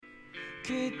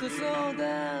きっとそうだ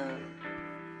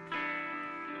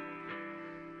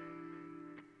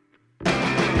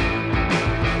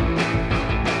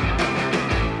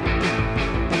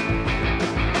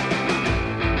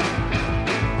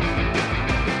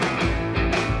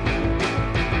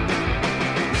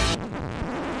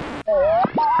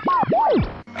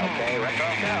Okay, retro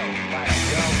go.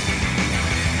 Let's go.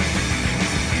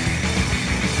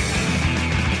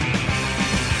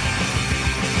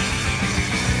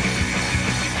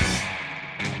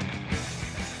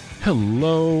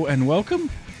 Hello and welcome.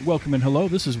 Welcome and hello.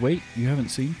 This is Wait You Haven't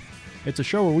Seen. It's a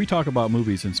show where we talk about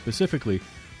movies and specifically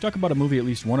talk about a movie at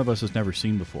least one of us has never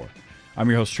seen before. I'm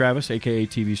your host Travis, aka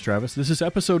TV's Travis. This is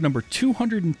episode number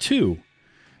 202.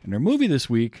 And our movie this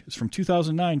week is from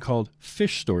 2009 called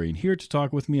Fish Story. And here to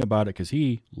talk with me about it because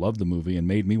he loved the movie and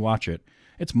made me watch it.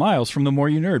 It's Miles from The More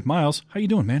You Nerd. Miles, how you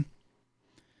doing, man?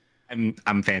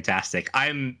 I'm fantastic.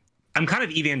 I'm kind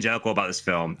of evangelical about this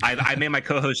film. I made my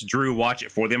co-host Drew watch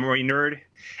it for The More You Nerd,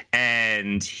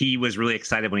 and he was really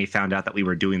excited when he found out that we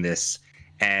were doing this.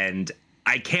 And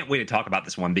I can't wait to talk about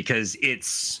this one because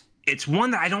it's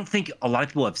one that I don't think a lot of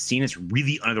people have seen. It's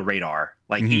really under the radar.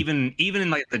 Like even in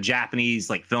like the Japanese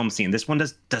like film scene, this one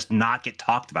does not get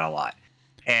talked about a lot.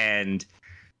 And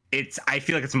I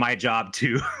feel like it's my job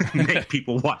to make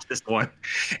people watch this one.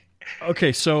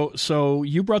 Okay, so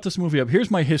you brought this movie up.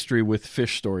 Here's my history with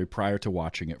Fish Story prior to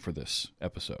watching it for this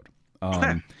episode.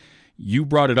 You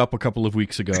brought it up a couple of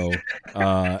weeks ago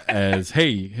as,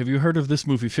 hey, have you heard of this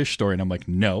movie Fish Story? And I'm like,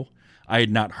 no. I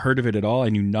had not heard of it at all. I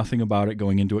knew nothing about it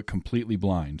going into it completely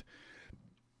blind.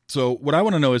 So what I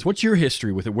want to know is, what's your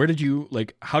history with it? Where did you,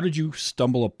 how did you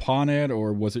stumble upon it?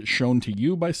 Or was it shown to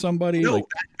you by somebody? No,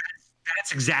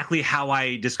 that's exactly how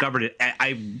I discovered it.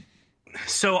 I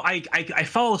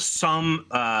follow some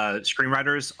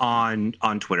screenwriters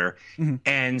on Twitter,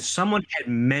 and someone had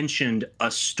mentioned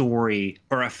a story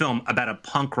or a film about a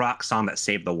punk rock song that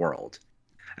saved the world,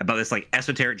 about this like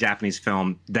esoteric Japanese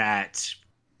film that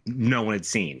no one had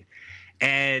seen.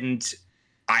 And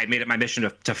I made it my mission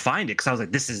to find it because I was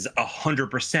like, this is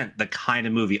 100% the kind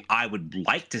of movie I would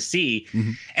like to see.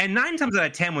 And 9 times out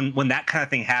of 10, when that kind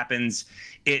of thing happens,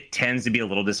 it tends to be a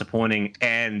little disappointing.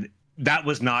 And that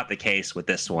was not the case with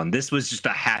this one. This was just a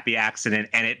happy accident,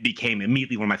 and it became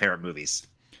immediately one of my favorite movies.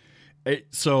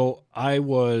 So I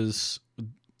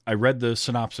read the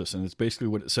synopsis, and it's basically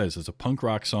what it says. It's a punk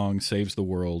rock song saves the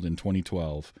world in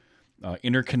 2012.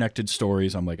 Interconnected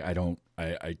stories. I'm like,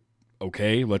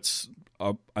 okay, let's.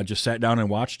 I just sat down and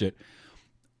watched it.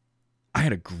 I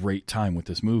had a great time with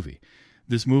this movie.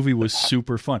 This movie was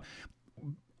super fun.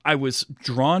 I was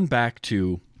drawn back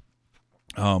to,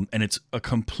 and it's a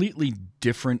completely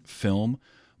different film,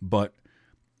 but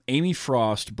Amy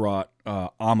Frost brought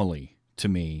Amelie to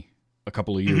me a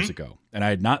couple of years ago, and I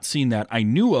had not seen that. I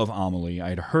knew of Amelie. I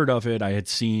had heard of it. I had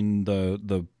seen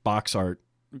the box art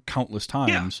countless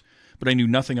times, but I knew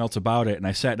nothing else about it. And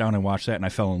I sat down and watched that, and I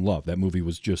fell in love. That movie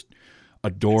was just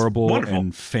adorable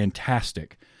and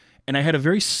fantastic. And I had a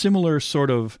very similar sort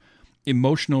of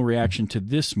emotional reaction to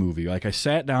this movie. Like, I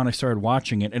sat down, I started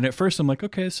watching it, and at first I'm like,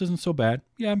 okay, this isn't so bad.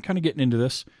 Yeah, I'm kind of getting into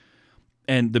this.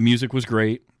 And the music was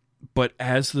great. But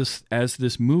as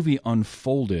this movie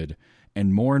unfolded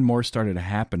and more started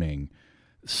happening,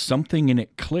 something in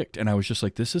it clicked, and I was just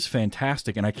like, this is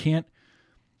fantastic. And I can't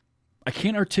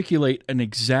articulate an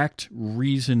exact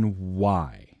reason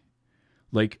why.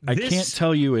 Like, I can't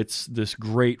tell you it's this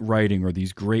great writing or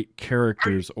these great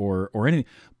characters or anything,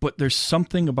 but there's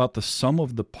something about the sum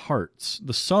of the parts.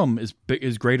 The sum is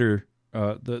greater.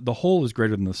 The whole is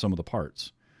greater than the sum of the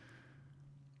parts.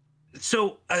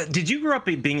 So, did you grow up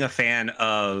being a fan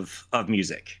of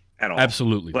music at all?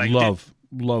 Absolutely, love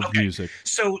music.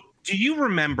 So, do you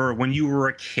remember when you were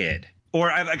a kid or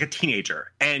like a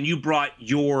teenager and you brought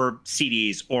your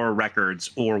CDs or records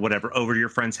or whatever over to your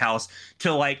friend's house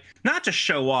to, like, not to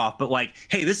show off, but like,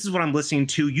 hey, this is what I'm listening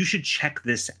to. You should check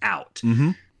this out.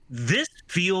 This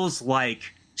feels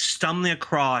like stumbling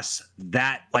across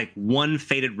that like one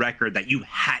faded record that you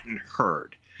hadn't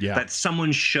heard, that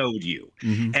someone showed you.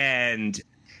 And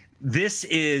this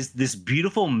is this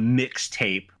beautiful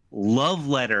mixtape love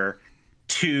letter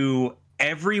to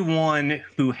everyone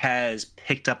who has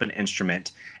picked up an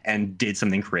instrument and did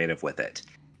something creative with it.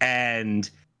 And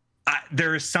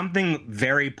there is something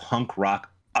very punk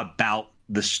rock about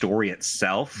the story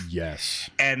itself. Yes.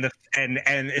 And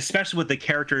especially with the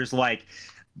characters, like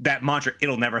that mantra,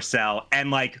 it'll never sell,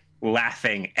 and like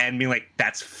laughing and being like,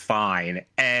 that's fine.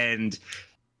 And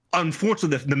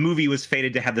unfortunately, the movie was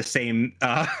fated to have the same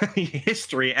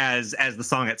history as the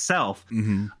song itself.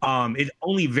 It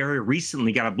only very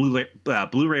recently got a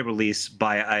Blu-ray release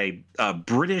by a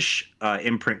British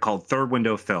imprint called Third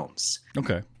Window Films.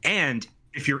 Okay. And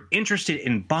if you're interested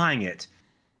in buying it,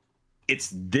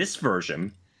 it's this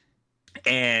version,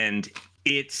 and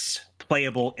it's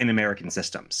playable in American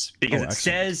systems because it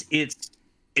says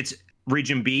it's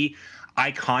Region B.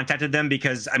 I contacted them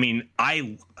because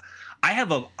I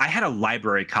had a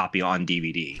library copy on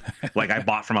DVD, like I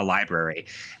bought from a library.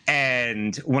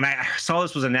 And when I saw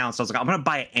this was announced, I was like, I'm going to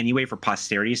buy it anyway for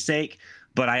posterity's sake.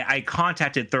 But I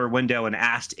contacted Third Window and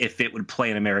asked if it would play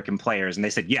in American players. And they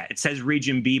said, yeah, it says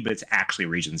Region B, but it's actually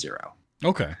Region 0.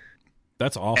 Okay.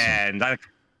 That's awesome. And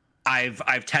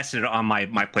I've tested it on my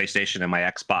PlayStation and my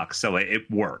Xbox, so it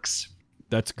works.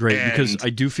 That's great, because I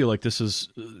do feel like this is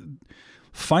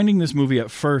finding this movie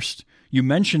at first. You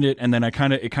mentioned it, and then it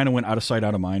kind of went out of sight,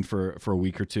 out of mind for a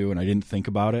week or two, and I didn't think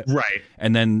about it. Right.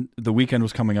 And then the weekend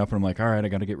was coming up, and I'm like, all right, I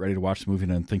got to get ready to watch the movie.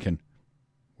 And I'm thinking,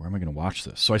 where am I going to watch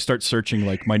this? So I start searching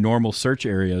like my normal search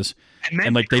areas,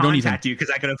 and like they don't even contact you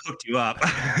because I could have hooked you up.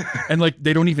 And like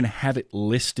they don't even have it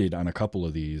listed on a couple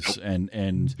of these,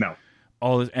 and no.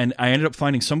 And I ended up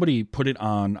finding somebody put it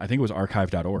on, I think it was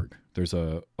archive.org. There's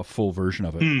a full version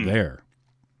of it there.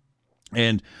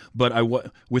 But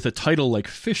with a title like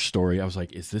Fish Story, I was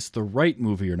like, is this the right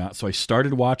movie or not? So I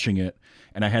started watching it,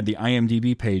 and I had the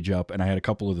IMDb page up, and I had a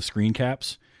couple of the screen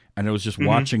caps, and I was just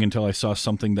watching until I saw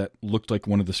something that looked like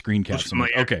one of the screen caps. I'm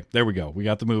like, okay, there we go. We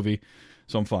got the movie,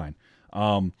 so I'm fine.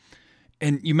 And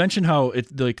you mentioned how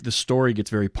the story gets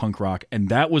very punk rock, and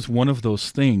that was one of those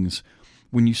things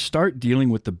when you start dealing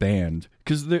with the band,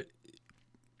 because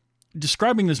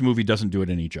describing this movie doesn't do it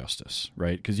any justice,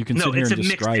 right? Because you can sit here and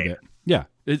describe it. Yeah,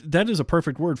 that is a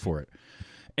perfect word for it.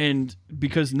 And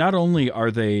because not only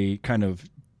are they kind of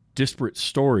disparate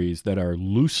stories that are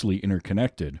loosely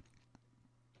interconnected,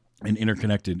 and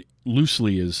interconnected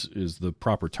loosely is the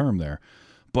proper term there,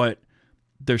 but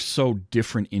they're so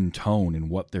different in tone in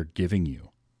what they're giving you.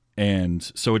 And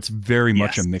so it's very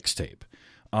much a mixtape.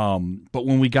 But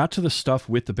when we got to the stuff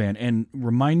with the band, and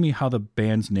remind me how the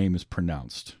band's name is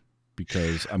pronounced,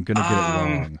 because I'm going to get it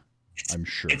wrong. I'm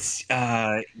sure it's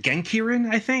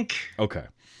Genkiren, I think. Okay.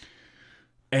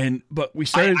 But we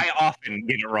started. I often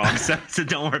get it wrong, so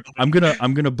don't worry.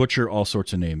 I'm gonna butcher all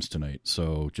sorts of names tonight,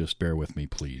 so just bear with me,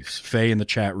 please. Faye in the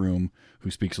chat room, who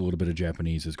speaks a little bit of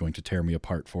Japanese, is going to tear me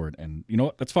apart for it, and you know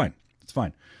what? That's fine. It's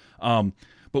fine.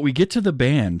 But we get to the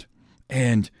band,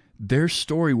 and their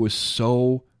story was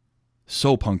so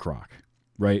punk rock,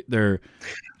 right?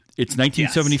 It's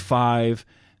 1975. Yes.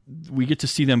 We get to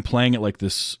see them playing at like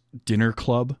this dinner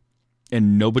club,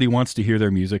 and nobody wants to hear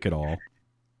their music at all.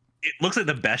 It looks like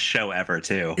the best show ever,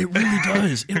 too. It really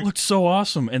does. It looks so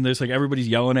awesome. And there's like everybody's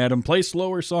yelling at him, play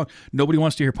slower song. Nobody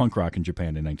wants to hear punk rock in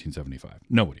Japan in 1975.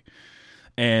 Nobody.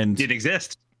 And it didn't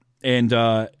exist. And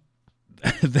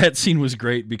that scene was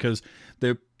great because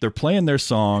they're playing their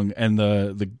song, and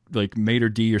the like maitre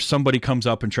d' or somebody comes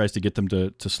up and tries to get them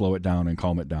to slow it down and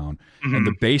calm it down. Mm-hmm. And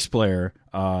the bass player,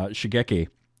 Shigeki,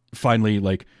 finally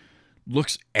like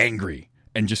looks angry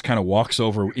and just kind of walks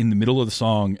over in the middle of the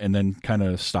song and then kind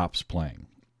of stops playing.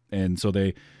 And so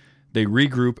they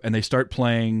regroup and they start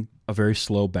playing a very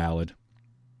slow ballad.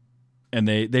 And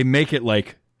they make it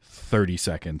like 30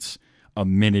 seconds, a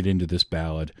minute into this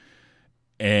ballad.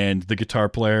 And the guitar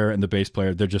player and the bass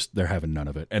player, they're having none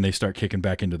of it. And they start kicking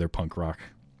back into their punk rock.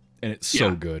 And it's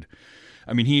so good.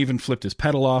 I mean, he even flipped his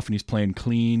pedal off and he's playing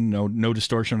clean, no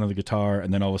distortion on the guitar.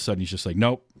 And then all of a sudden he's just like,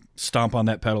 nope, stomp on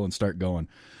that pedal and start going.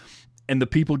 And the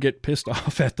people get pissed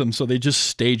off at them, so they just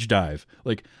stage dive.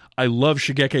 Like, I love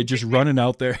Shigeki just running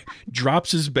out there,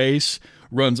 drops his bass,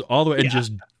 runs all the way, and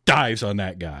just dives on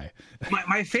that guy.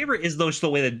 My favorite is the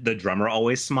way that the drummer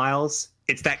always smiles.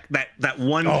 It's that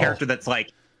one character that's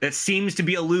like, that seems to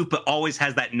be aloof, but always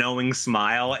has that knowing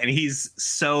smile, and he's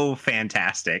so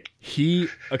fantastic.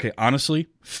 Honestly,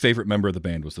 favorite member of the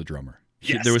band was the drummer.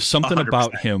 There was something 100%.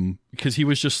 About him, because he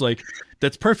was just like,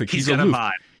 that's perfect. He's aloof.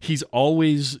 He's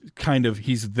always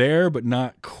he's there, but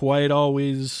not quite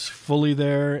always fully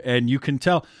there. And you can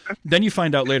tell. Then you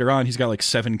find out later on, he's got like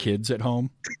 7 kids at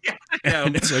home.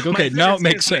 And it's like, okay, now it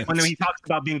makes sense. When he talks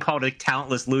about being called a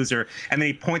talentless loser, and then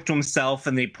he points to himself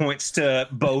and then he points to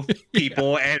both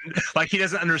people, and like he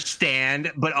doesn't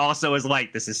understand, but also is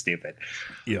like, this is stupid.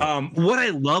 Yeah. What I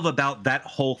love about that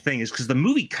whole thing is because the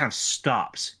movie kind of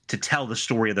stops to tell the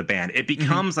story of the band. It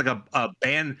becomes like a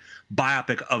band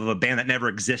biopic of a band that never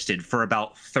existed for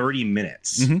about 30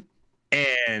 minutes. Mm-hmm.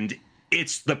 And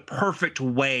it's the perfect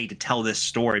way to tell this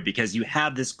story because you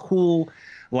have this cool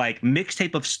like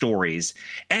mixtape of stories,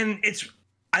 and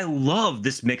I love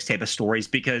this mixtape of stories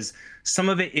because some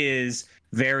of it is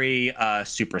very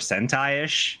Super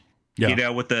Sentai-ish. Yeah. You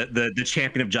know, with the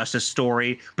Champion of Justice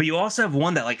story, but you also have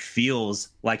one that like feels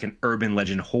like an urban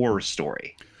legend horror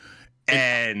story.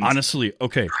 And honestly,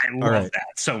 okay, I love that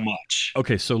so much.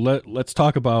 Okay, so let's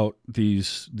talk about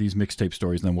these mixtape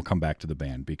stories, and then we'll come back to the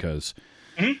band because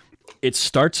it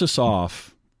starts us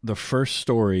off. The first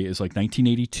story is like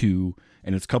 1982,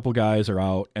 and it's a couple guys are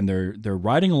out, and they're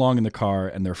riding along in the car,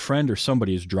 and their friend or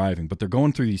somebody is driving, but they're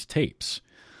going through these tapes,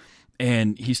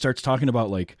 and he starts talking about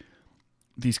like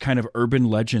these kind of urban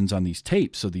legends on these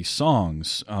tapes of these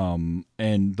songs,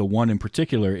 and the one in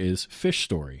particular is Fish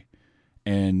Story.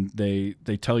 And they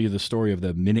tell you the story of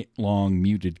the minute-long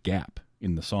muted gap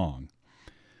in the song.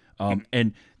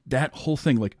 And that whole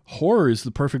thing, like, horror is the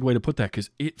perfect way to put that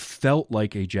because it felt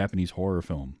like a Japanese horror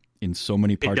film in so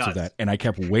many parts of that. And I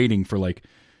kept waiting for, like,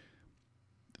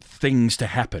 things to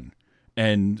happen.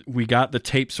 And we got the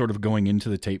tape sort of going into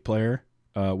the tape player,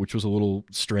 which was a little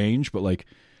strange, but, like,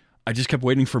 I just kept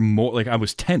waiting for more. Like, I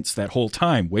was tense that whole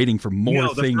time, waiting for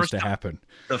more things to happen.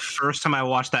 The first time I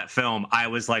watched that film, I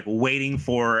was like waiting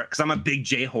for, because I'm a big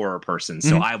J-horror person,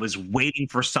 so I was waiting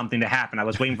for something to happen. I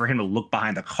was waiting for him to look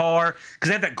behind the car, because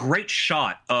they had that great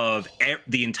shot of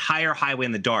the entire highway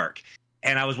in the dark,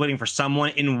 and I was waiting for someone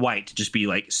in white to just be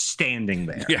like standing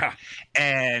there. Yeah.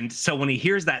 And so when he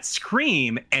hears that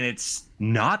scream, and it's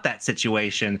not that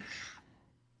situation,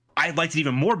 I liked it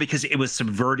even more because it was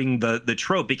subverting the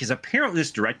trope, because apparently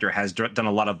this director has done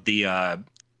a lot of the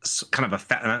kind of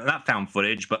not found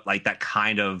footage, but like that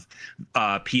kind of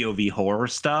POV horror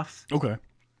stuff. Okay.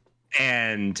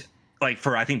 And like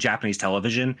for, I think, Japanese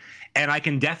television. And I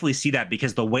can definitely see that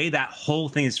because the way that whole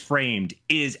thing is framed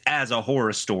is as a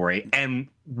horror story. And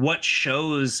what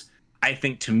shows, I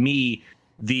think, to me,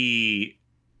 the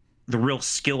real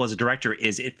skill as a director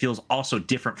is it feels also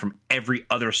different from every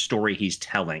other story he's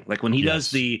telling. Like when he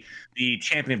does the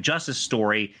Champion of Justice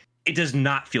story, it does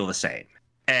not feel the same,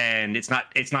 and it's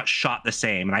not shot the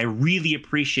same. And I really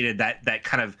appreciated that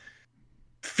kind of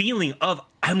feeling of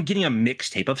I'm getting a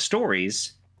mixtape of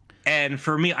stories. And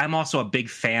for me, I'm also a big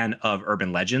fan of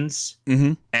urban legends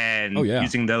and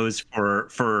using those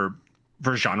for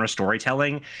genre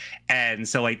storytelling. And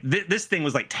so like this thing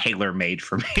was like tailor made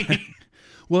for me.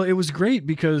 Well, it was great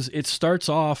because it starts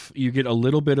off, you get a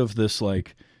little bit of this,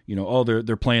 like, you know, oh,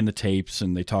 they're playing the tapes,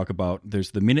 and they talk about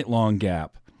there's the minute-long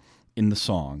gap in the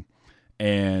song,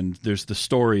 and there's the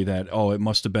story that, oh, it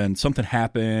must have been something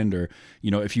happened, or, you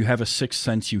know, if you have a sixth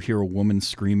sense, you hear a woman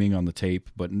screaming on the tape,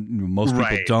 but most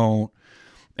people don't.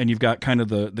 And you've got kind of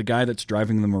the guy that's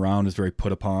driving them around is very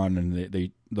put upon,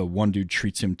 and the one dude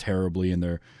treats him terribly,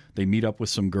 and they meet up with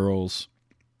some girls.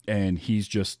 And he's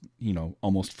just, you know,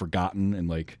 almost forgotten, and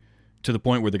like to the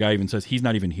point where the guy even says he's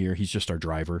not even here. He's just our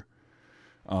driver.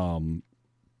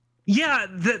 Yeah,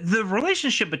 the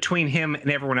relationship between him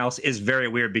and everyone else is very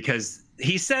weird because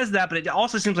he says that, but it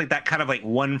also seems like that kind of like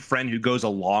one friend who goes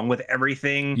along with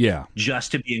everything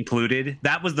just to be included.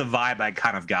 That was the vibe I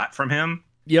kind of got from him.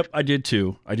 Yep, I did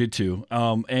too.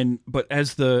 But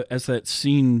as that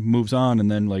scene moves on, and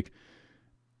then like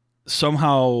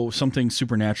somehow something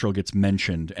supernatural gets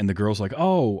mentioned, and the girl's like,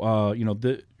 oh, you know,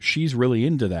 she's really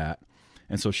into that.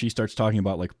 And so she starts talking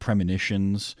about like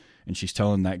premonitions, and she's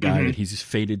telling that guy that he's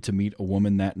fated to meet a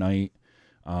woman that night.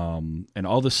 And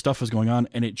all this stuff is going on,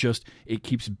 and it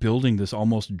keeps building this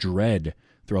almost dread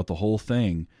throughout the whole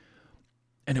thing.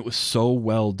 And it was so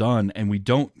well done, and we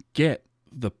don't get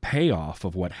the payoff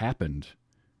of what happened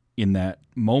in that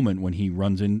moment when he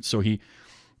runs in. So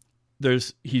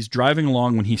he's driving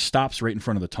along when he stops right in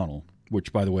front of the tunnel,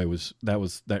 which, by the way, was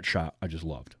that shot I just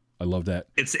loved. I love that.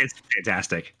 It's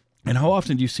fantastic. And how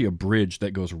often do you see a bridge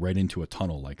that goes right into a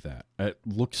tunnel like that? It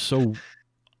looked so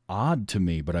odd to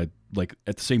me, but at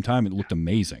the same time, it looked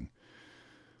amazing.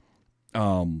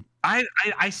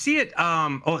 I see it.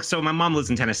 So my mom lives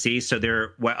in Tennessee, so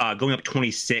they're going up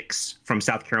 26 from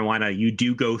South Carolina. You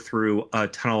do go through a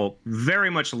tunnel very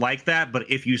much like that, but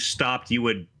if you stopped, you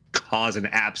would cause an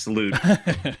absolute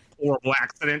horrible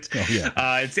accident. Oh,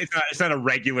 yeah. It's not a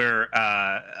regular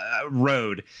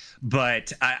road,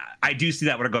 but I do see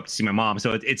that when I go up to see my mom.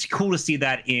 So it's cool to see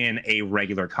that in a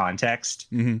regular context.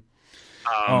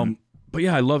 But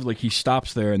yeah, I love, like, he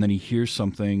stops there and then he hears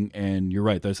something, and you're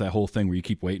right, there's that whole thing where you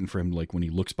keep waiting for him, like when he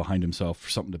looks behind himself for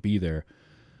something to be there.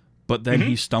 But then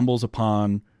he stumbles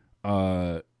upon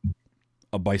a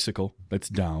bicycle that's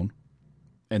down,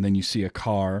 and then you see a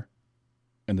car,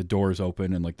 and the doors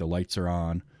open and like the lights are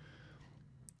on.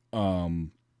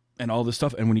 And and all this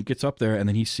stuff. And when he gets up there and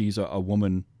then he sees a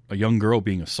woman, a young girl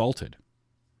being assaulted.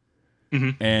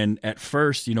 Mm-hmm. And at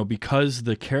first, you know, because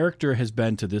the character has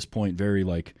been to this point very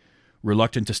like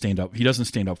reluctant to stand up. He doesn't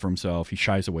stand up for himself. He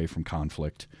shies away from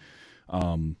conflict.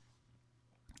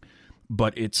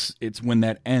 But it's when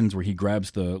that ends where he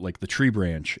grabs the tree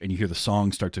branch and you hear the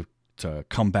song start to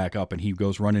come back up and he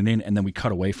goes running in and then we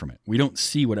cut away from it. We don't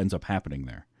see what ends up happening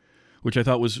there, which I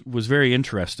thought was very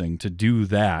interesting to do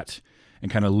that and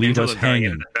kind of leave us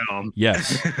hanging.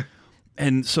 Yes.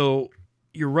 And so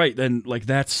you're right. Then like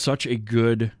that's such a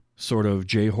good sort of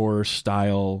J-horror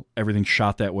style, everything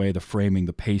shot that way, the framing,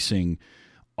 the pacing,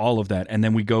 all of that. And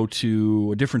then we go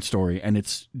to a different story and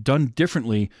it's done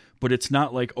differently, but it's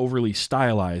not like overly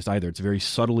stylized either. It's very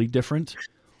subtly different.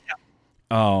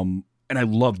 Yeah. And I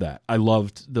love that. I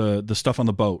loved the stuff on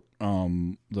the boat.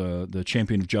 The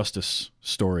Champion of Justice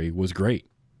story was great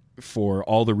for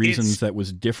all the reasons that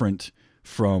was different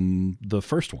from the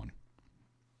first one.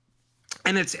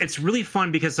 And it's really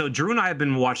fun because so Drew and I have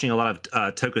been watching a lot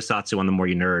of Tokusatsu on The More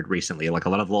You Nerd recently, like a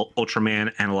lot of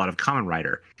Ultraman and a lot of Kamen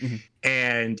Rider. Mm-hmm.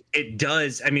 And it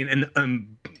does, I mean,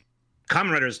 and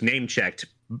Kamen Rider's name checked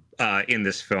in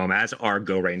this film, as are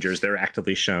Go Rangers. They're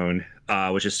actively shown,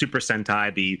 which is Super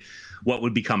Sentai, what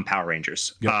would become Power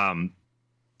Rangers. Yep.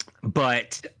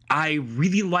 But I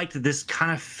really liked that this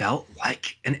kind of felt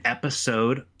like an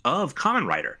episode of Kamen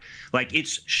Rider. Like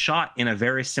it's shot in a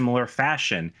very similar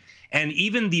fashion. And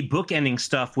even the bookending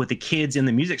stuff with the kids in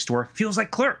the music store feels like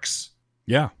Clerks.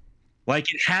 Yeah.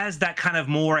 Like it has that kind of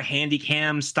more handy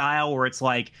cam style where it's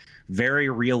like very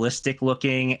realistic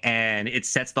looking and it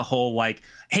sets the whole like,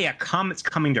 hey, a comet's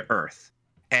coming to Earth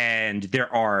and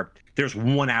there's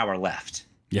 1 hour left.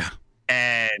 Yeah.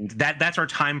 And that's our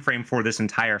time frame for this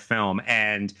entire film.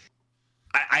 And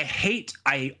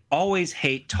I always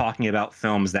hate talking about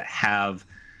films that have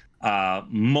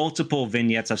multiple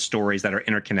vignettes of stories that are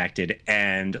interconnected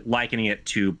and likening it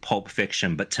to Pulp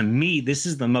Fiction. But to me, this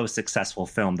is the most successful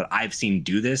film that I've seen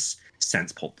do this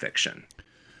since Pulp Fiction.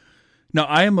 Now,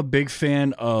 I am a big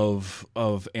fan of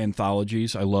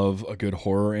anthologies. I love a good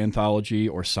horror anthology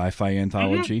or sci-fi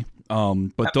anthology. Mm-hmm.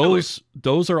 But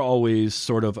those are always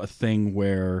sort of a thing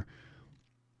where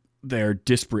they're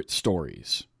disparate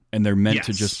stories. And they're meant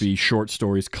to just be short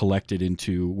stories collected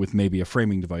into with maybe a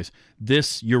framing device.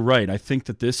 This, you're right. I think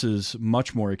that this is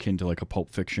much more akin to like a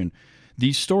Pulp Fiction.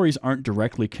 These stories aren't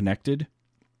directly connected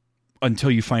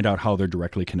until you find out how they're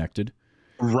directly connected.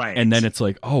 Right. And then it's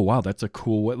like, oh, wow, that's a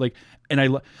cool way. Like, and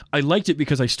I liked it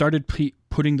because I started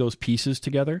putting those pieces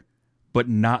together, but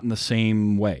not in the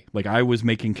same way. Like I was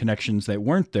making connections that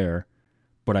weren't there,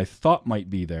 but I thought might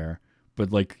be there.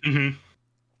 But like, and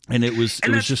it was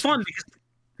just fun because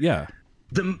yeah.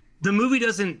 The movie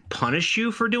doesn't punish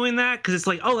you for doing that because it's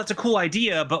like, oh, that's a cool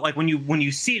idea, but like when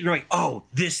you see it, you're like, oh,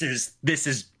 this is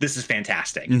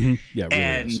fantastic. Mm-hmm. Yeah, it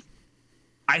really is.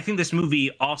 I think this movie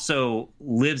also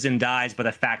lives and dies by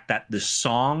the fact that the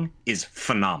song is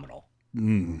phenomenal.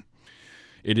 Mm.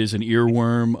 It is an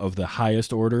earworm of the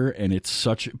highest order, and it's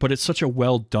such a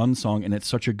well done song, and it's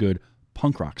such a good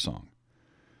punk rock song.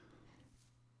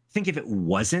 I think if it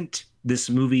wasn't, this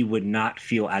movie would not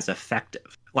feel as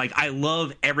effective. Like, I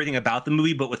love everything about the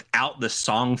movie, but without the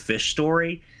song Fish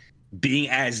Story being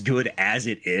as good as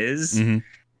it is,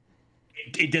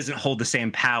 it doesn't hold the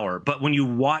same power. But when you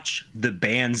watch the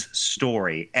band's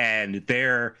story and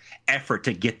their effort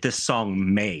to get this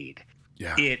song made,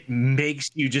 it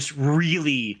makes you just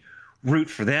really root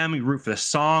for them. You root for the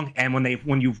song. And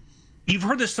you've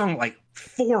heard this song like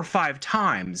 4 or 5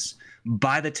 times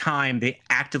by the time they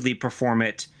actively perform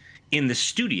it in the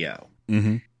studio.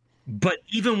 Mm-hmm. But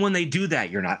even when they do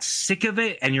that, you're not sick of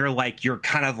it. And you're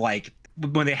kind of like,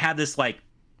 when they have this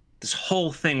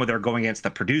whole thing where they're going against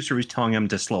the producer who's telling them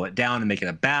to slow it down and make it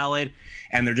a ballad,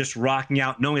 and they're just rocking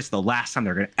out, knowing it's the last time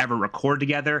they're going to ever record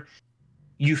together,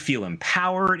 you feel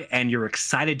empowered and you're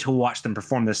excited to watch them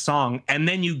perform this song. And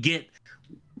then you get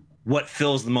what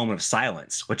fills the moment of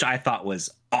silence, which I thought was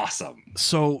awesome.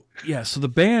 So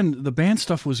the band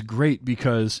stuff was great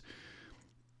because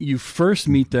you first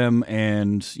meet them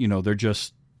and, you know, they're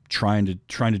just trying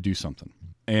to do something.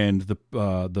 And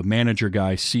the manager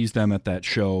guy sees them at that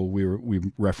show we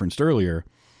referenced earlier,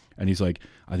 and he's like,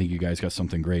 I think you guys got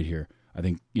something great here. I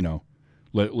think, you know,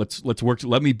 let's work.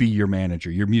 Let me be your manager.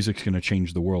 Your music's going to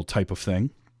change the world type of thing.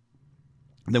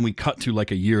 And then we cut to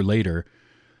like a year later,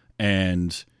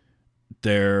 and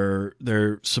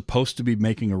they're supposed to be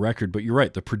making a record, but you're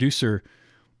right. The producer,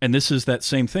 and this is that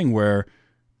same thing where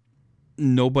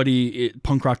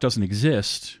punk rock doesn't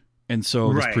exist. And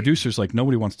so this Right. producer's like,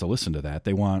 nobody wants to listen to that.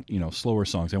 They want, slower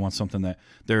songs. They want something that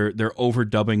they're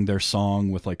overdubbing their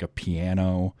song with like a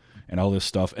piano and all this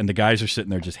stuff. And the guys are sitting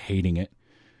there just hating it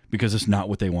because it's not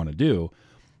what they want to do.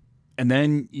 And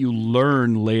then you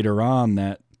learn later on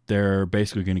that they're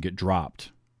basically going to get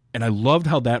dropped. And I loved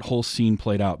how that whole scene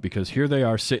played out, because here they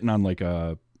are sitting on it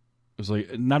was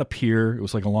like not a pier. It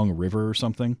was like along a river or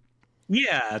something.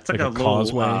 Yeah, it's like Like a a little,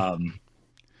 causeway.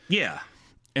 Yeah.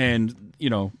 And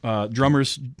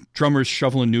drummers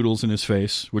shoveling noodles in his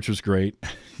face, which was great.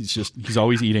 He's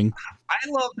always eating, I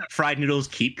love that fried noodles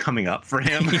keep coming up for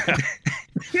him.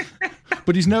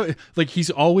 but he's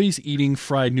always eating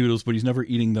fried noodles, but he's never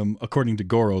eating them according to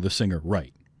Goro, the singer,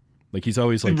 right? Like he's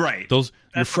always like, Right. your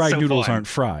That's fried so noodles fun. aren't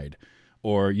fried,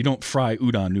 or you don't fry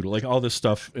udon noodle, like all this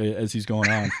stuff as he's going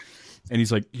on. And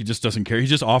he's like, he just doesn't care. He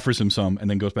just offers him some and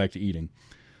then goes back to eating.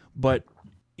 But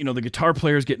the guitar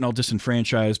player's getting all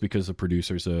disenfranchised because the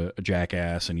producer's a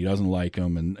jackass and he doesn't like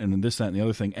him, and this, that, and the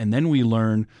other thing. And then we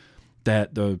learn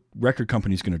that the record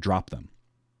company's going to drop them.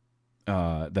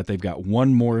 That they've got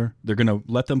one more. They're going to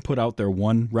let them put out their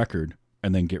one record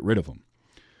and then get rid of them.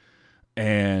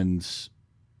 And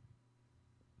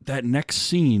that next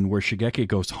scene where Shigeki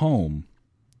goes home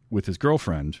with his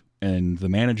girlfriend and the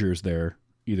manager's there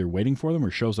either waiting for them or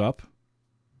shows up.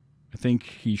 I think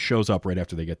he shows up right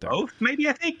after they get there. Both, maybe,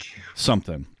 I think.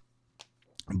 Something.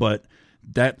 But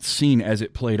that scene, as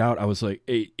it played out, I was like,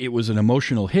 it was an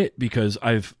emotional hit, because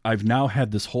I've now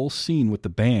had this whole scene with the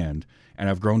band, and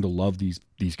I've grown to love these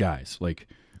guys. Like,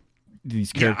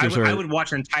 these characters I would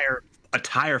watch an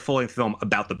entire full-length film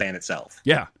about the band itself.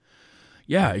 Yeah.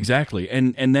 Yeah, exactly.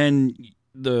 And then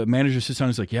the manager sits down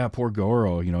and is like, yeah, poor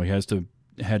Goro, he has to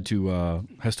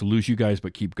lose you guys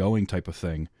but keep going type of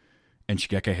thing. And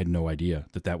Shigeki had no idea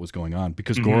that was going on,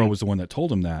 because Goro was the one that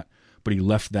told him that, but he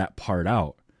left that part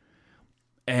out.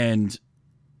 And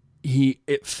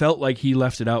it felt like he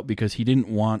left it out because he didn't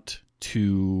want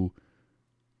to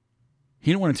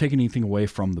take anything away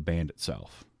from the band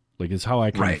itself. Like, it's how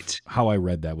I how I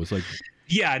read that was like,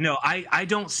 yeah, no, I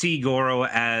don't see Goro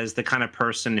as the kind of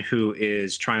person who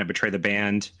is trying to betray the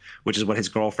band, which is what his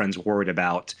girlfriend's worried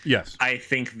about. yes. I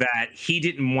think that he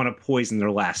didn't want to poison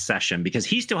their last session because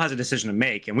he still has a decision to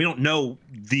make, and we don't know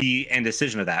the end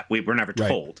decision of that. We're never Right.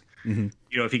 told,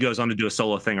 if he goes on to do a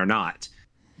solo thing or not.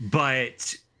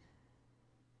 But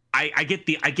I get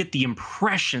the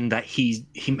impression that he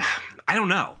I don't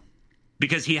know,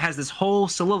 because he has this whole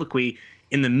soliloquy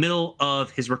in the middle of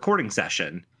his recording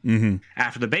session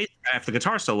after the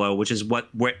guitar solo, which is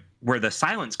where the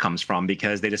silence comes from,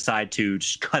 because they decide to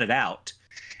just cut it out.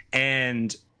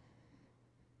 And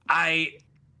I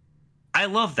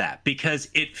love that, because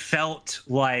it felt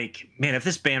like, man, if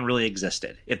this band really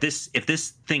existed, if this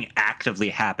thing actively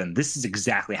happened, this is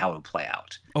exactly how it would play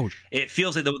out. Oh, It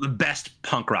feels like the best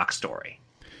punk rock story.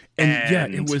 And yeah,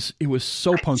 it was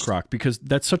so punk rock, because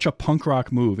that's such a punk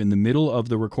rock move in the middle of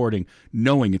the recording,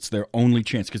 knowing it's their only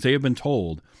chance, because they have been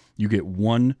told you get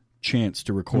one chance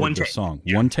to record the song,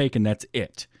 one take, and that's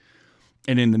it.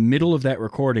 And in the middle of that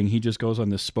recording, he just goes on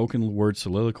this spoken word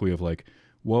soliloquy of like,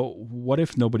 well, what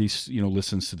if nobody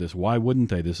listens to this? Why wouldn't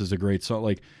they? This is a great song.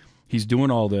 Like, he's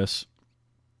doing all this,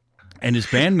 and his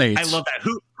bandmates. I love that.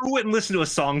 Who wouldn't listen to a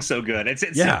song so good? It's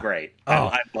Yeah. so great. Oh.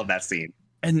 I love that scene.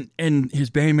 And his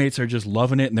bandmates are just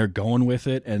loving it, and they're going with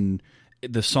it, and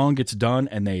the song gets done,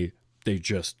 and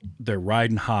they're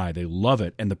riding high. They love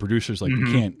it, and the producer's like,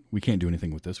 we can't do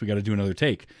anything with this. We got to do another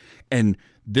take. And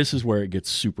this is where it gets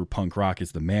super punk rock.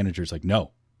 Is the manager's like, no,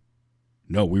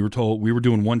 we were told we were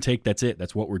doing one take. That's it.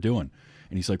 That's what we're doing.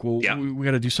 And he's like, well, we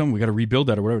got to do something. We got to rebuild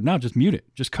that or whatever. No, just mute it.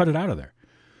 Just cut it out of there.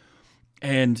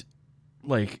 And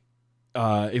like,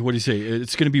 what do you say?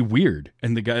 It's going to be weird.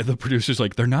 And the producer's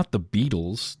like, they're not the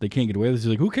Beatles. They can't get away with this. He's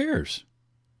like, who cares?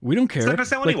 We don't care. It's not going to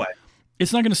sell Like, anyway.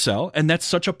 It's not going to sell. And that's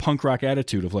such a punk rock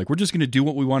attitude of like, we're just going to do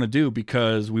what we want to do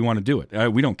because we want to do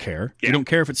it. We don't care. Yeah. We don't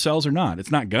care if it sells or not.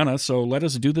 It's not gonna. So let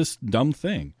us do this dumb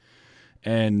thing.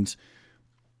 And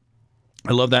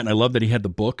I love that. And I love that he had the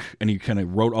book and he kind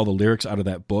of wrote all the lyrics out of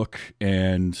that book.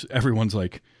 And everyone's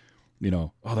like,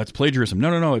 oh, that's plagiarism.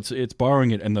 No. It's borrowing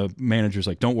it. And the manager's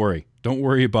like, don't worry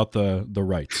about the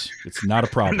rights. It's not a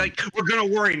problem. Like, we're going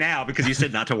to worry now because you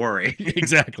said not to worry.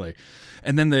 Exactly.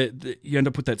 And then you end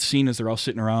up with that scene as they're all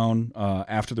sitting around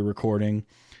after the recording,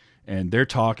 and they're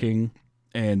talking,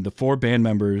 and the four band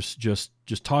members just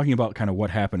talking about kind of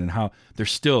what happened and how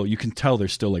you can tell they're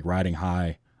still like riding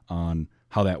high on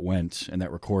how that went and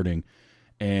that recording.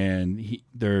 And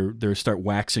they start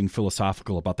waxing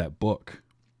philosophical about that book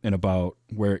and about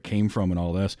where it came from and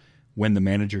all this when the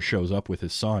manager shows up with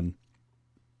his son.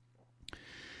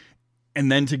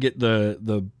 and then to get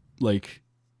the like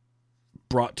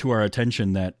brought to our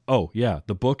attention that, oh yeah,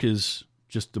 the book is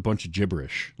just a bunch of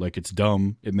gibberish. Like, it's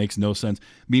dumb. It makes no sense.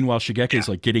 Meanwhile, Shigeki is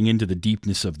like getting into the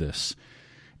deepness of this,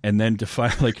 and then to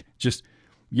find like just.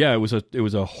 Yeah, it was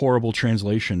a horrible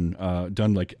translation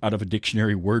done like out of a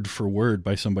dictionary word for word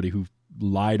by somebody who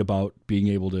lied about being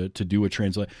able to do a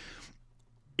translate.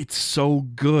 It's so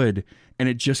good, and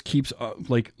it just keeps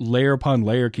like layer upon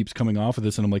layer keeps coming off of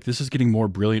this, and I'm like, this is getting more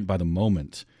brilliant by the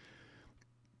moment.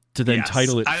 To then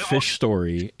title it Fish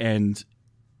Story, and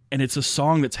it's a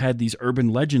song that's had these urban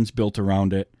legends built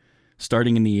around it,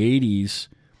 starting in the 80s,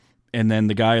 and then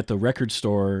the guy at the record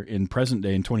store in present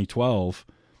day in 2012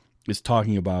 is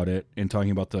talking about it and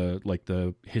talking about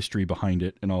the history behind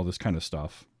it and all this kind of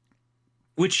stuff.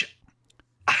 Which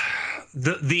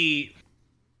the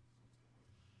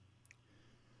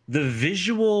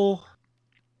visual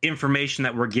information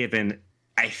that we're given,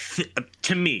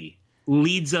 to me,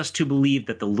 leads us to believe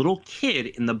that the little kid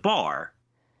in the bar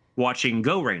watching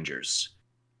Go Rangers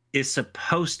is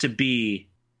supposed to be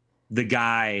the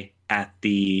guy at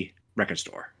the record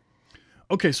store.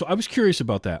 Okay, so I was curious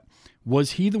about that.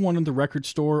 Was he the one in the record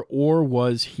store, or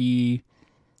was he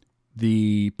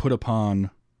the put upon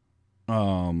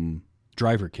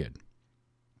driver kid?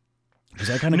 Because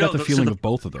I kind of got the feeling of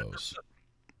both of those.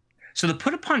 So the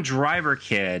put upon driver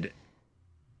kid,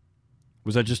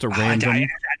 was that just a random?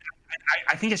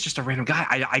 I think it's just a random guy.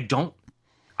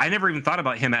 I never even thought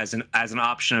about him as an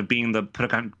option of being the put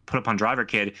upon driver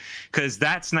kid, because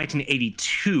that's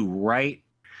 1982, right?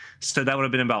 So that would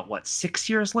have been about, what, 6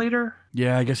 years later?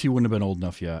 Yeah, I guess he wouldn't have been old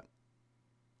enough yet.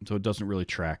 So it doesn't really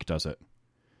track, does it?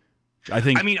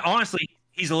 I mean, honestly,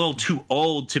 he's a little too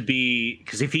old to be,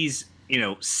 because if he's,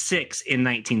 6 in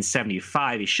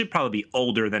 1975, he should probably be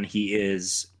older than he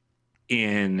is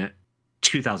in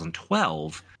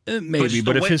 2012. Maybe,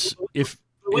 but if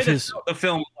the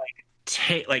film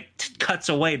cuts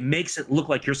away, makes it look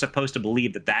like you're supposed to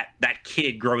believe that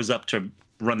kid grows up to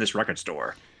run this record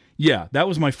store. Yeah, that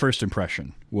was my first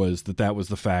impression, was that was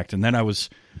the fact. And then I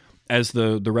was, as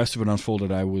the rest of it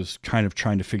unfolded, I was kind of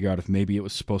trying to figure out if maybe it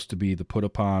was supposed to be the put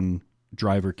upon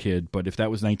driver kid, but if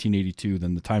that was 1982,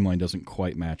 then the timeline doesn't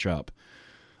quite match up.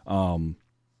 And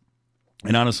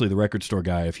honestly, the record store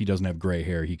guy, if he doesn't have gray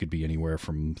hair, he could be anywhere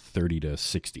from 30 to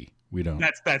 60. We don't.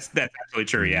 That's absolutely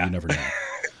true. Yeah, you never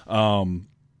know.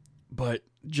 But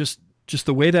just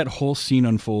the way that whole scene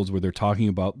unfolds, where they're talking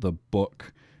about the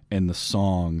book and the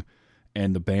song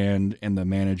and the band and the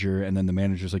manager, and then the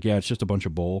manager's like, yeah, it's just a bunch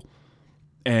of bull.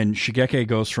 And Shigeki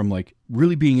goes from like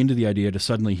really being into the idea to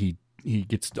suddenly he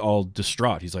gets all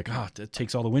distraught. He's like, that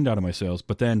takes all the wind out of my sails.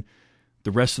 But then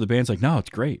the rest of the band's like, no, it's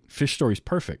great. Fish Story's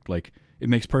perfect. Like, it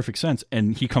makes perfect sense.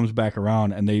 And he comes back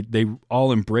around, and they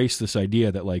all embrace this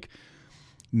idea that like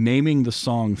naming the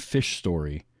song Fish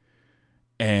Story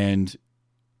and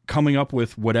coming up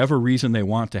with whatever reason they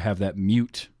want to have that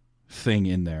mute thing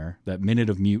in there, that minute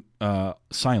of mute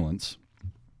silence,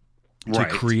 to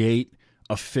create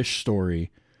a fish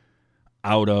story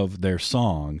out of their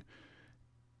song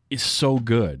is so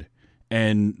good.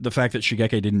 And the fact that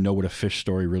Shigeki didn't know what a fish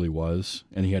story really was,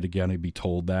 and he had to kind of be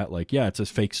told that, like, yeah, it's a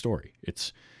fake story.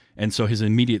 And so his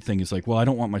immediate thing is like, well, I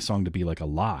don't want my song to be like a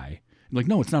lie. I'm like,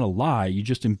 no, it's not a lie. You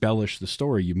just embellish the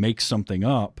story. You make something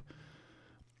up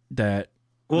that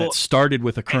started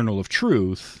with a kernel of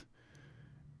truth,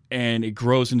 and it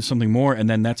grows into something more, and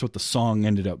then that's what the song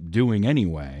ended up doing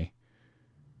anyway.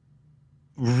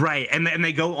 Right, and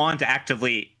they go on to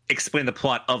actively explain the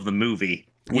plot of the movie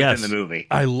within the movie.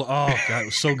 Oh God, it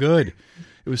was so good.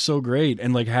 It was so great,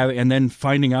 and and then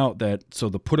finding out that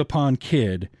the put upon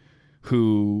kid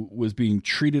who was being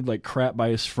treated like crap by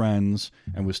his friends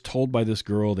and was told by this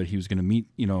girl that he was going to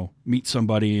meet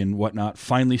somebody and whatnot,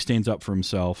 finally stands up for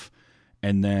himself,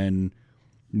 and then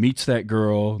meets that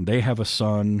girl. They have a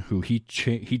son who he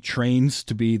trains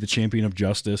to be the champion of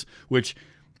justice, which,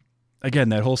 again,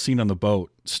 that whole scene on the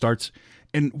boat starts.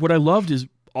 And what I loved is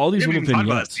all these little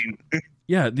vignettes.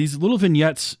 Yeah, these little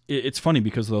vignettes, it's funny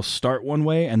because they'll start one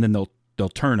way and then they'll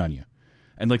turn on you.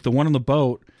 And like the one on the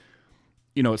boat,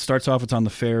 it starts off, it's on the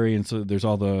ferry, and so there's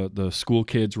all the school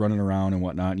kids running around and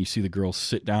whatnot, and you see the girls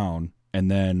sit down,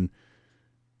 and then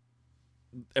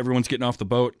everyone's getting off the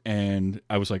boat, and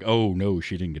I was like, oh no,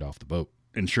 she didn't get off the boat.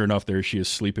 And sure enough, there she is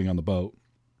sleeping on the boat.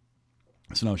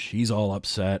 So now she's all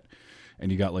upset, and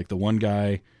you got like the one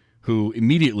guy who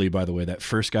immediately, by the way, that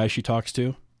first guy she talks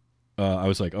to, I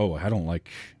was like, oh, I don't like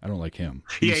him.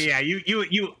 Yeah,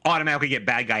 you automatically get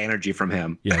bad guy energy from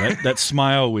him. Yeah, that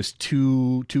smile was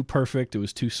too perfect. It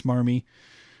was too smarmy.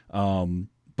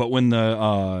 But when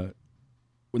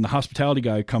when the hospitality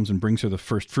guy comes and brings her the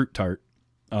first fruit tart,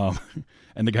 and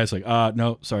the guy's like,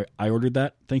 no, sorry, I ordered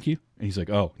that, thank you. And he's like,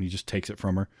 oh, and he just takes it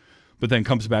from her, but then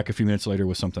comes back a few minutes later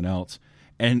with something else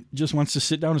and just wants to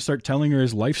sit down and start telling her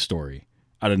his life story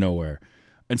out of nowhere.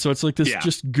 And so it's like this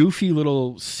just goofy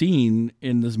little scene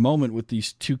in this moment with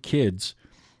these two kids.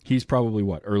 He's probably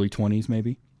early 20s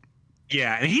maybe.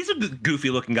 Yeah, and he's a goofy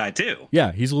looking guy too.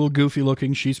 Yeah, he's a little goofy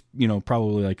looking. She's,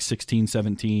 probably like 16,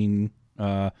 17,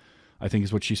 I think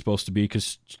is what she's supposed to be,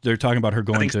 because they're talking about her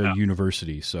going to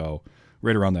university, so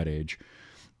right around that age.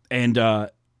 And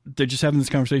they're just having this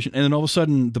conversation, and then all of a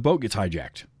sudden the boat gets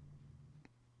hijacked.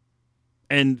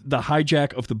 And the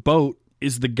hijack of the boat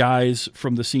is the guys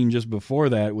from the scene just before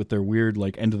that with their weird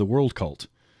like end of the world cult.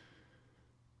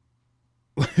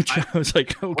 Which I was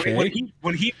like, okay.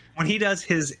 When he does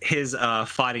his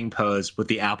fighting pose with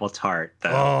the apple tart,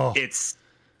 though, it's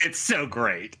so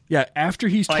great. Yeah, after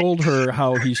he's told her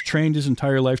how he's trained his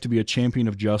entire life to be a champion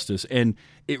of justice, and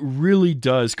it really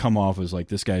does come off as like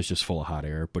this guy's just full of hot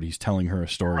air, but he's telling her a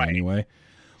story anyway.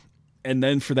 And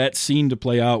then for that scene to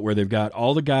play out where they've got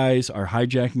all the guys are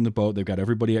hijacking the boat, they've got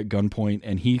everybody at gunpoint,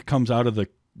 and he comes out of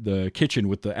the kitchen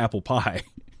with the apple pie.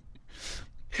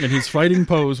 And his fighting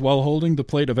pose while holding the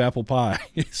plate of apple pie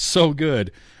is so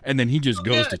good. And then he just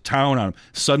goes to town on him.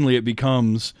 Suddenly it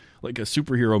becomes like a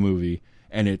superhero movie,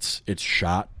 and it's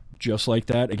shot just like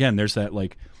that. Again, there's that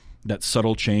like that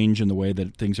subtle change in the way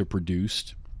that things are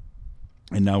produced.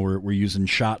 And now we're using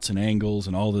shots and angles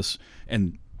and all this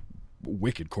and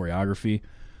wicked choreography.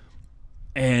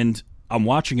 And I'm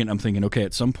watching it and I'm thinking, okay,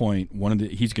 at some point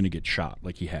he's going to get shot,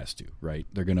 like he has to, right?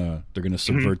 They're going to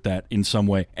subvert that in some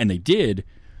way, and they did.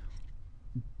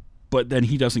 But then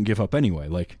he doesn't give up anyway.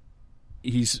 Like,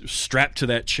 he's strapped to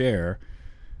that chair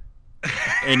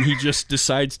and he just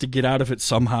decides to get out of it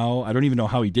somehow. I don't even know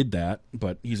how he did that,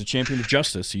 but he's a champion of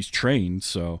justice. He's trained,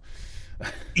 so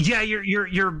yeah,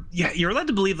 you're led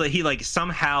to believe that he like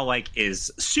somehow like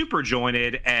is super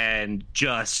jointed and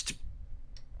just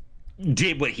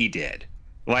did what he did.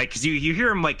 Like, because you hear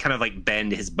him like kind of like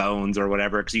bend his bones or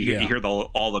whatever, because you hear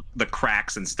all the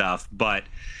cracks and stuff, but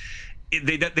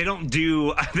they don't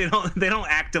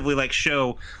actively like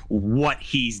show what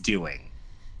he's doing,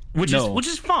 which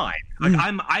is fine. Like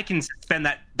I can suspend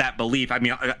that belief. I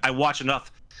mean, I watch enough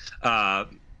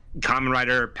Kamen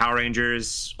Rider, Power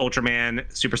Rangers, Ultraman,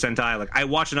 Super Sentai. Like, I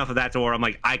watch enough of that to where I'm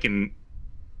like, I can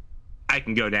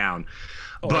go down.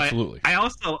 Oh, but absolutely. I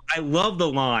love the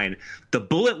line, the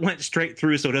bullet went straight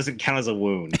through, so it doesn't count as a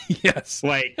wound. Yes.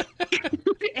 Like,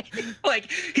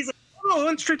 like he's like, oh, it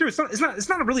went straight through. It's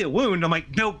not really a wound. I'm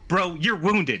like, no, bro, you're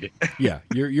wounded. Yeah,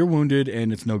 you're wounded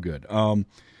and it's no good.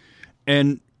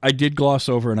 And I did gloss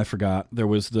over and I forgot, there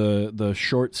was the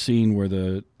short scene where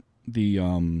the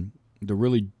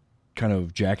really kind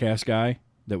of jackass guy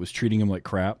that was treating him like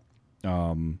crap,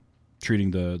 treating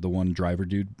the one driver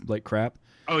dude like crap.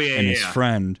 Oh yeah, and his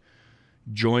friend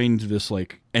joined this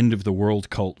like end of the world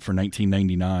cult for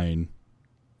 1999.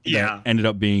 Yeah, that ended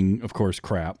up being, of course,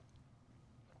 crap.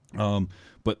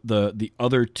 But the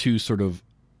other two sort of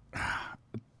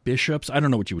bishops, I don't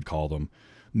know what you would call them,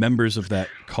 members of that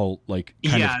cult, like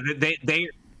they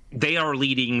are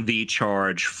leading the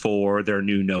charge for their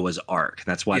new Noah's Ark.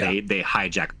 That's why they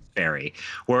hijacked the ferry.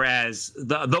 Whereas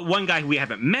the one guy who we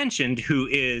haven't mentioned, who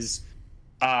is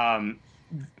kind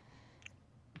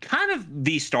of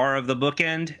the star of the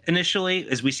bookend initially,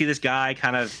 is we see this guy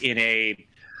kind of in a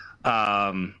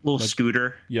little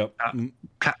scooter. Yep.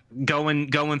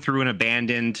 Going through an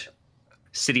abandoned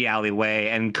city alleyway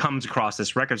and comes across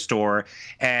this record store,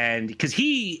 and because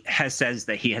he says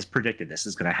that he has predicted this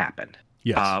is going to happen.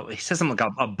 Yes. He says something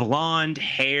like a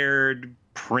blonde-haired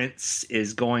prince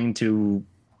is going to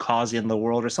cause the end of the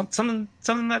world, or something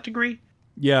to that degree.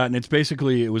 Yeah, and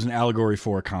it was an allegory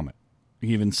for a comet.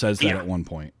 He even says that at one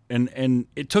point. And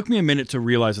it took me a minute to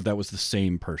realize that was the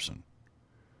same person.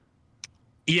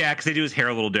 Yeah, because they do his hair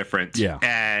a little different. Yeah,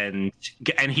 and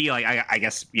he like I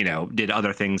guess did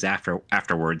other things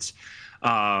afterwards.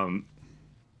 I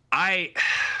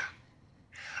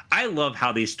love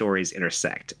how these stories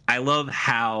intersect. I love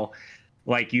how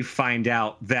like you find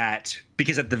out that,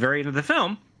 because at the very end of the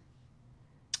film,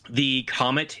 the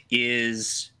comet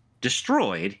is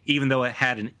destroyed, even though it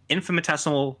had an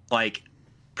infinitesimal like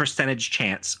percentage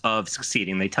chance of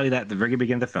succeeding. They tell you that at the very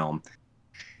beginning of the film.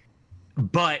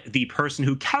 But the person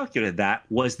who calculated that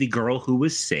was the girl who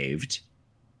was saved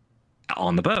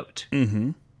on the boat,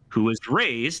 who was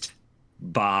raised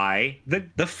by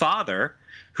the father,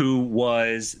 who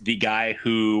was the guy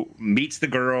who meets the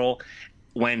girl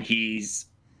when he's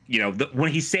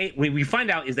when we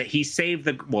find out is that he saved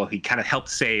he kind of helped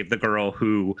save the girl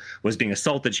who was being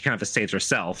assaulted. She kind of saves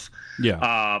herself.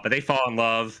 Yeah. But they fall in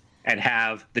love and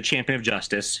have the champion of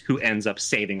justice who ends up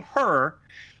saving her,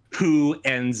 who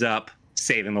ends up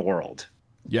saving the world.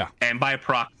 Yeah. And by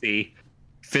proxy,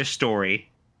 Fish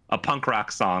Story, a punk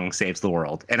rock song, saves the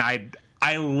world. And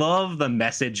I love the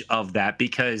message of that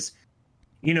because,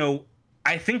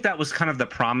 I think that was kind of the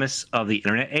promise of the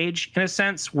internet age, in a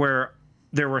sense, where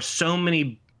there were so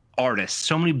many artists,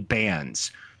 so many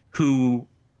bands who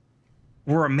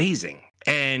were amazing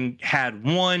and had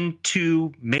 1,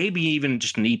 2, maybe even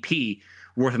just an EP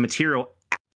worth of material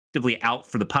actively out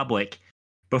for the public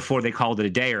before they called it a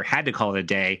day or had to call it a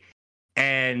day.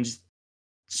 And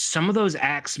some of those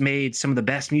acts made some of the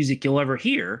best music you'll ever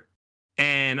hear.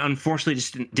 And unfortunately,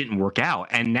 just didn't work out.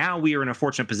 And now we are in a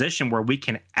fortunate position where we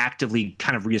can actively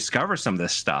kind of rediscover some of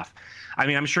this stuff. I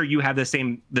mean, I'm sure you have the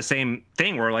same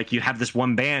thing where like you have this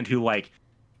one band who like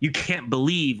you can't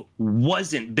believe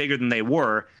wasn't bigger than they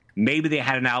were. Maybe they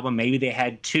had an album, maybe they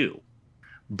had 2,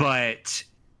 but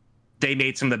they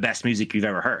made some of the best music you've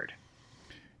ever heard.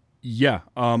 Yeah.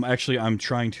 Actually, I'm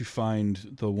trying to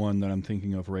find the one that I'm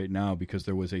thinking of right now because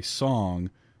there was a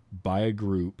song by a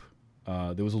group.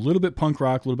 There was a little bit punk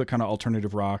rock, a little bit kind of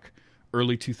alternative rock,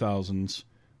 early 2000s.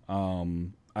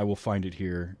 I will find it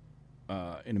here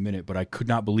in a minute, but I could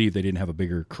not believe they didn't have a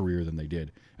bigger career than they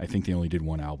did. I think they only did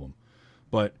one album.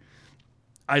 But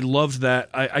I loved that.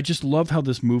 I just love how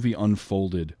this movie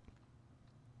unfolded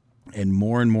and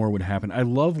more would happen. I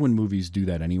love when movies do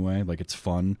that anyway. Like, it's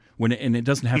fun. And it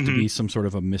doesn't have to be some sort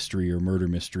of a mystery or murder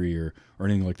mystery or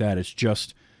anything like that. It's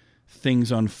just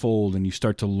things unfold and you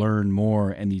start to learn more,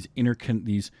 and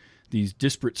these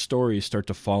disparate stories start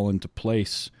to fall into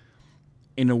place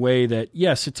in a way that,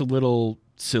 yes, it's a little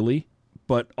silly,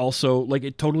 but also like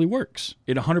it totally works.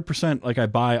 It 100%, like, I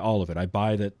buy all of it. I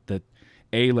buy that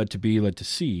A led to B led to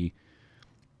C,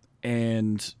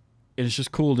 and it's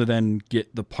just cool to then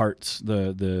get the parts,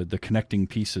 the connecting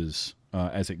pieces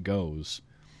as it goes,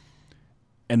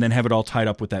 and then have it all tied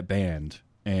up with that band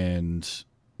and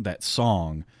that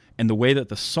song. And the way that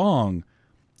the song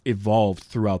evolved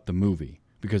throughout the movie,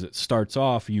 because it starts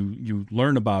off, you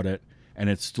learn about it, and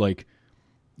it's like,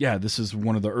 yeah, this is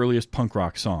one of the earliest punk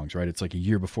rock songs, right? It's like a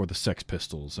year before the Sex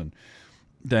Pistols, and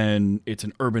then it's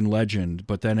an urban legend.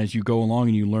 But then as you go along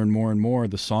and you learn more and more,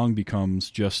 the song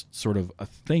becomes just sort of a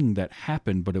thing that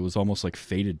happened, but it was almost like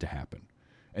fated to happen.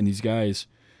 And these guys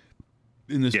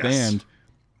in this band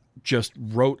just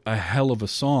wrote a hell of a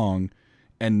song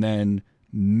and then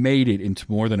made it into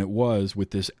more than it was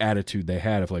with this attitude they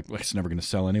had of like, well, it's never going to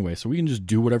sell anyway, so we can just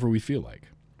do whatever we feel like.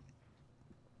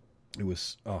 It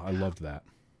was, I loved that.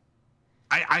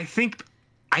 I think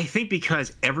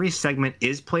because every segment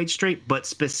is played straight, but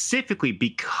specifically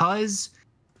because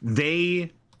they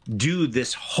do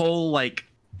this whole like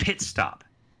pit stop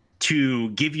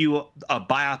to give you a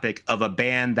biopic of a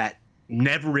band that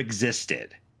never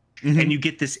existed. Mm-hmm. And you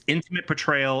get this intimate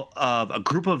portrayal of a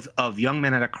group of young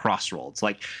men at a crossroads.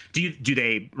 Like, do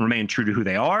they remain true to who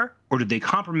they are, or do they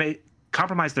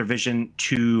compromise their vision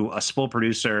to a spoiled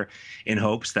producer in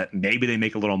hopes that maybe they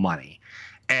make a little money?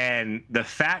 And the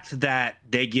fact that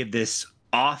they give this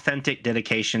authentic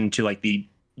dedication to like the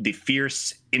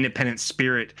fierce independent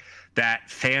spirit that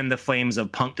fanned the flames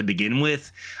of punk to begin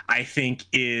with, I think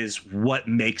is what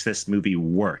makes this movie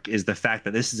work, is the fact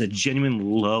that this is a genuine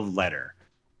love letter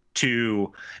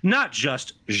to not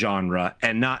just genre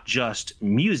and not just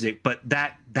music, but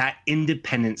that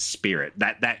independent spirit,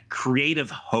 that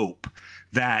creative hope,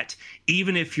 that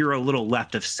even if you're a little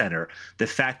left of center, the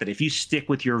fact that if you stick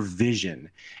with your vision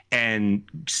and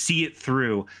see it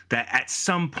through, that at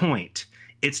some point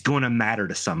it's going to matter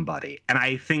to somebody. And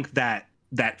I think that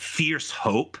fierce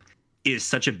hope is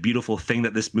such a beautiful thing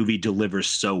that this movie delivers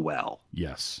so well.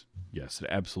 Yes, it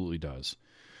absolutely does.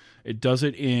 It does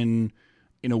it in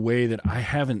a way that I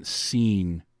haven't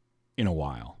seen in a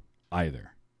while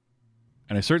either.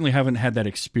 And I certainly haven't had that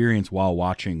experience while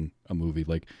watching a movie,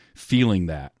 like feeling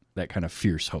that kind of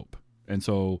fierce hope. And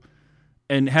so,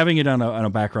 and having it on a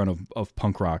background of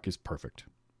punk rock is perfect.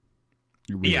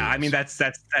 Really I mean, that's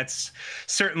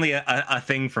certainly a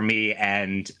thing for me.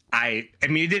 And I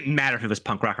mean, it didn't matter if it was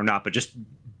punk rock or not, but just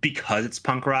because it's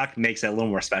punk rock makes it a little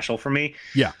more special for me.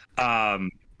 Yeah.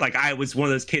 Like, I was one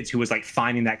of those kids who was like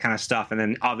finding that kind of stuff. And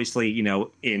then obviously,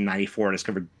 in 94, I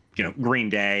discovered, Green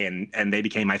Day, and they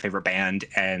became my favorite band.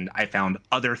 And I found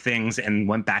other things and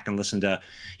went back and listened to,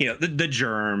 the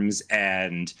Germs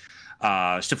and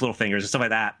Stiff Little Fingers and stuff like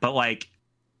that. But like,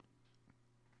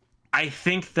 I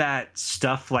think that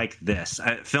stuff like this,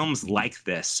 films like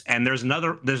this, and there's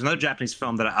another Japanese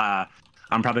film that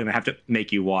I'm probably gonna have to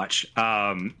make you watch,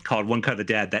 called One Cut of the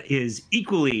Dead, that is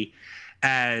equally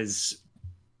as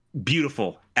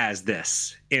beautiful as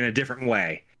this in a different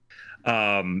way.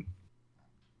 I've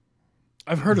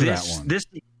heard of that one.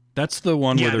 That's the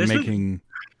one where they're making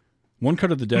One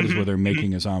Cut of the Dead is where they're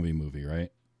making a zombie movie,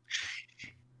 right?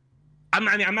 I'm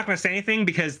not going to say anything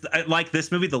because, like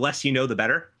this movie, the less you know, the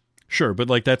better. Sure, but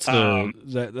like that's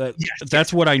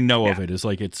that's what I know of it, is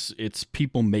like it's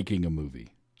people making a movie,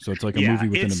 so it's like a movie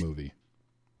within a movie.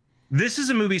 This is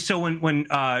a movie. So when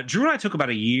Drew and I took about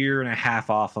a year and a half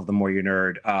off of The More You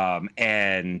Nerd,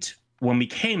 and when we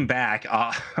came back,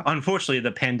 unfortunately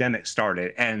the pandemic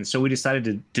started, and so we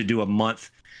decided to do a month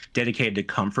dedicated to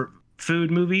comfort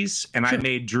food movies, and I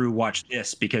made Drew watch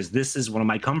this because this is one of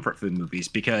my comfort food movies,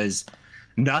 because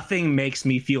nothing makes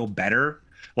me feel better.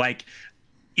 Like,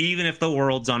 even if the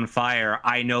world's on fire,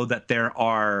 I know that there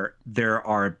are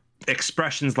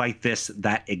expressions like this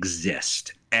that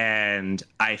exist, and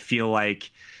I feel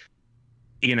like,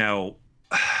 you know,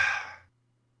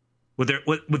 with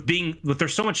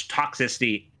there's so much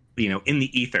toxicity, you know, in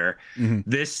the ether,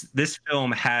 this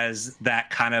film has that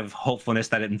kind of hopefulness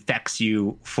that it infects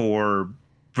you for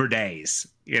days,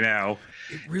 you know,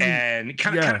 really, and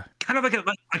kind of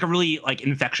like a really like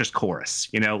infectious chorus,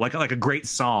 you know, like a great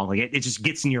song. Like it just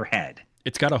gets in your head.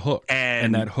 It's got a hook,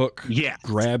 and that hook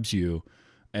grabs you,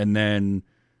 and then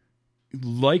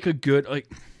like a good,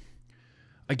 like,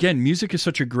 again, music is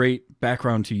such a great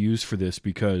background to use for this,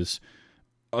 because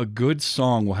a good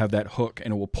song will have that hook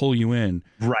and it will pull you in.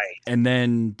 Right. And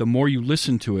then the more you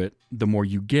listen to it, the more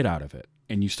you get out of it,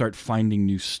 and you start finding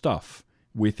new stuff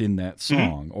within that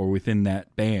song or within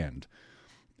that band.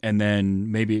 And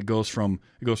then maybe it goes from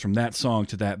that song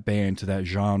to that band to that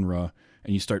genre,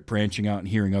 and you start branching out and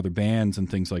hearing other bands and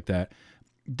things like that.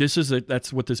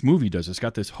 That's what this movie does. It's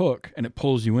got this hook and it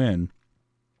pulls you in.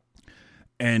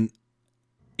 And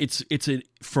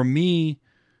for me,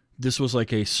 this was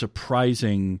like a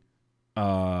surprising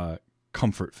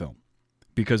comfort film,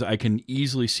 because I can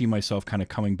easily see myself kind of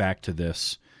coming back to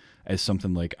this as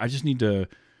something like, I need to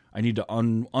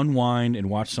unwind and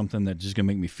watch something that's just gonna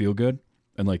make me feel good.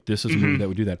 And like, this is a movie that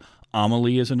would do that.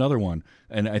 Amelie is another one,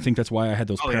 and I think that's why I had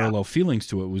those parallel feelings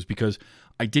to it, was because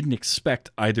I didn't expect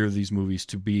either of these movies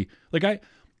to be like,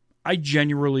 I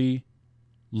genuinely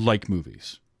like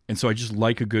movies, and so I just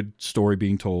like a good story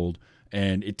being told.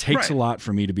 And it takes a lot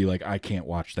for me to be like, I can't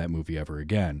watch that movie ever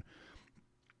again.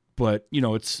 But, you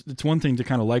know, it's one thing to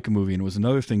kind of like a movie, and it was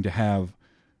another thing to have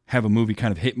a movie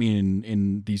kind of hit me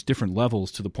in these different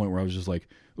levels, to the point where I was just like,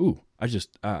 ooh, I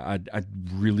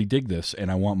really dig this,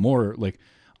 and I want more. Like,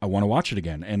 I want to watch it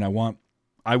again, and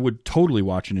I would totally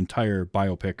watch an entire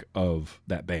biopic of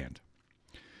that band.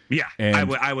 Yeah, and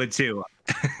I would too.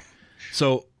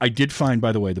 So I did find,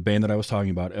 by the way, the band that I was talking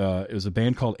about, it was a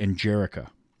band called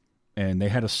Angelica. And they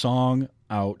had a song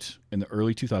out in the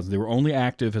early 2000s. They were only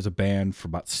active as a band for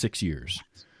about 6 years.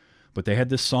 But they had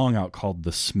this song out called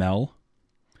The Smell.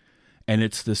 And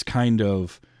it's this kind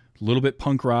of little bit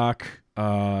punk rock,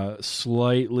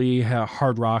 slightly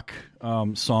hard rock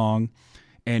song.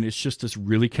 And it's just this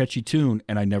really catchy tune.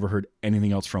 And I never heard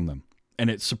anything else from them. And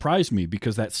it surprised me,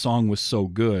 because that song was so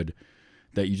good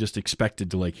that you just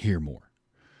expected to like hear more.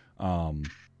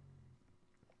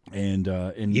 And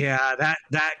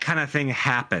that kind of thing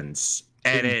happens,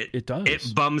 and it does.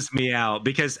 It bums me out,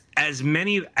 because I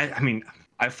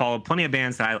follow plenty of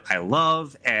bands that I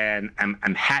love, and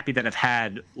I'm happy that I've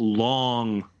had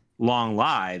long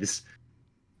lives.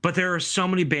 But there are so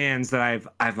many bands that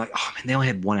I've like, oh man, they only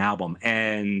had one album,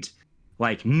 and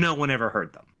like no one ever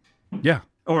heard them. Yeah.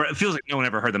 Or it feels like no one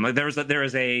ever heard them. Like there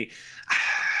is a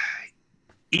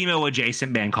emo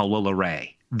adjacent band called Lola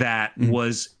Ray that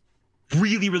was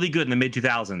really, really good in the mid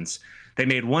 2000s. They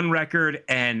made one record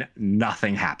and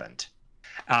nothing happened.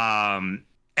 And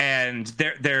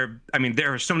there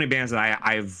are so many bands that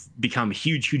I've become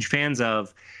huge fans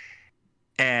of,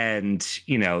 and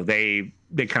you know, they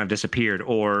kind of disappeared,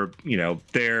 or you know,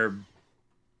 their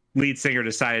lead singer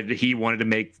decided he wanted to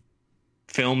make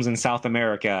films in South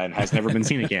America and has never been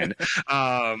seen again.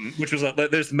 Which was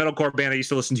there's a metalcore band I used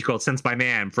to listen to called Sense by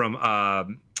Man from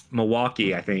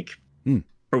Milwaukee, I think.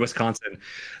 Or Wisconsin,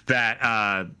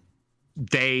 that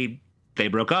they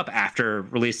broke up after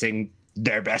releasing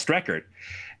their best record.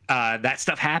 That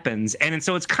stuff happens, and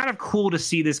so it's kind of cool to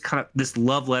see this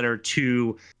love letter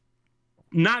to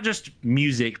not just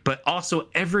music, but also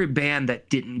every band that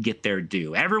didn't get their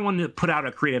due. Everyone that put out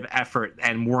a creative effort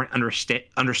and weren't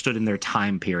understood in their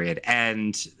time period.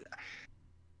 And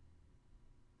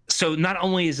so not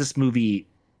only is this movie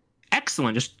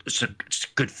excellent, it's a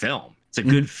good film. It's a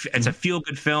good, it's a feel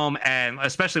good film, and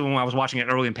especially when I was watching it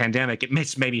early in pandemic, it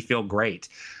made me feel great.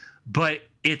 But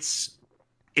it's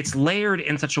layered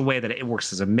in such a way that it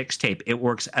works as a mixtape. It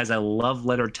works as a love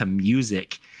letter to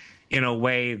music in a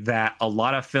way that a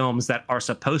lot of films that are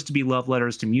supposed to be love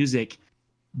letters to music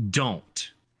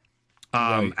don't.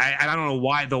 Right. I don't know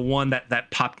why the one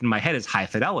that popped in my head is High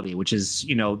Fidelity, which is,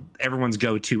 you know, everyone's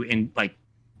go-to in like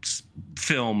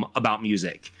film about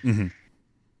music. Mm-hmm.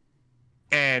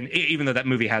 And even though that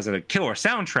movie has a killer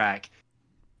soundtrack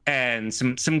and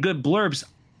some good blurbs,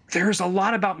 there's a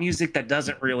lot about music that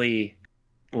doesn't really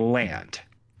land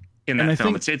in that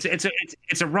film.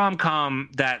 It's a rom-com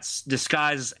that's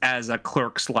disguised as a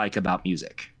Clerks-like about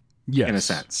music. Yes, in a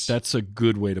sense. That's a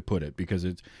good way to put it, because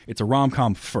it's a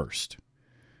rom-com first,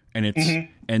 and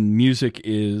and music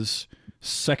is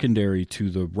secondary to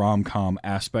the rom-com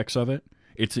aspects of it.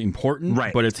 It's important,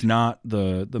 right, but it's not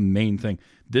the main thing.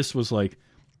 This was like,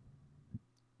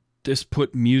 this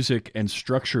put music and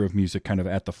structure of music kind of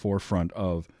at the forefront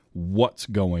of what's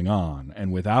going on,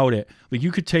 and without it, like,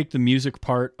 you could take the music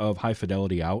part of High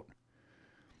Fidelity out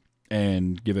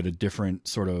and give it a different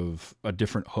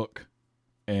hook,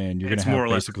 and you're going to have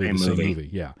basically the same movie.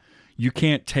 Yeah. You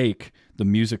can't take the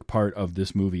music part of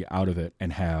this movie out of it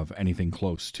and have anything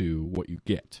close to what you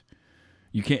get.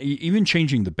 You can't, even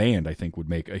changing the band, I think, would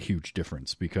make a huge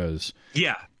difference, because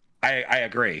yeah, I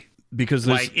agree. Because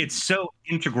like, it's so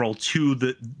integral to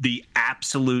the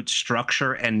absolute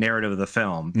structure and narrative of the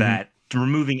film that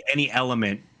removing any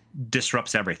element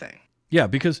disrupts everything. Yeah,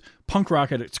 because punk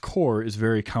rock at its core is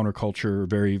very counterculture,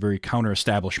 very, very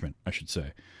counter-establishment, I should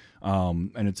say.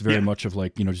 And it's very much of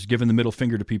like, you know, just giving the middle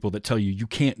finger to people that tell you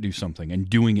can't do something, and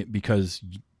doing it because,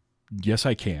 yes,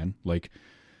 I can. Like,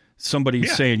 somebody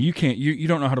saying, you can't, you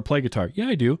don't know how to play guitar. Yeah,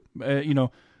 I do. You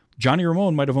know, Johnny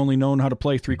Ramone might have only known how to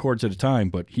play 3 chords at a time,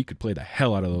 but he could play the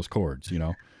hell out of those chords, you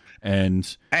know?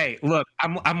 And hey, look,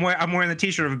 I'm wearing the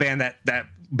t-shirt of a band that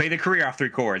made a career off 3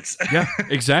 chords. Yeah,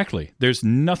 exactly. There's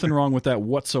nothing wrong with that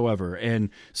whatsoever.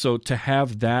 And so to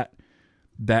have that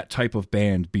type of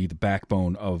band be the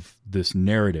backbone of this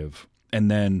narrative,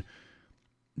 and then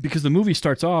because the movie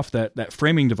starts off, that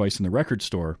framing device in the record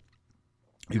store,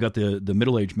 you got the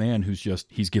middle-aged man who's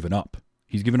he's given up.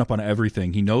 He's given up on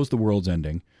everything. He knows the world's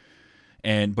ending,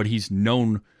 but he's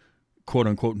known, quote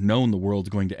unquote, known the world's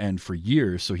going to end for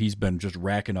years. So he's been just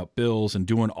racking up bills and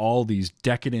doing all these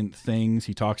decadent things.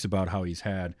 He talks about how he's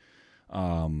had,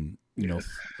 threesomes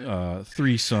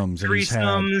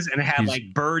and had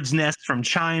like birds' nests from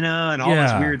China and all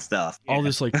this weird stuff. Yeah. All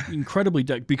this like incredibly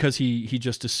because he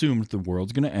just assumed the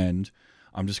world's going to end.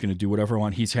 I'm just going to do whatever I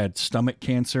want. He's had stomach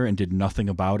cancer and did nothing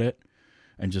about it,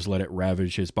 and just let it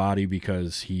ravage his body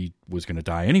because he was going to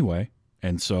die anyway.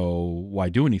 And so why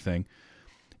do anything?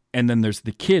 And then there's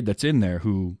the kid that's in there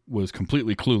who was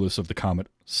completely clueless of the comet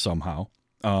somehow,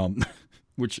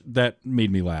 which that made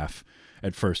me laugh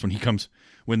at first when he comes,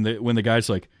 when the guy's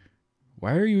like,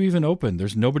 why are you even open?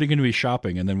 There's nobody going to be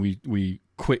shopping. And then we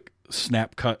quick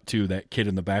snap cut to that kid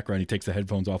in the background. He takes the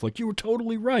headphones off like, you were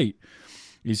totally right.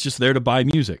 He's just there to buy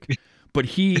music. But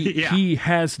he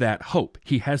has that hope.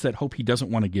 He has that hope he doesn't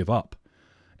want to give up.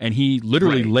 And he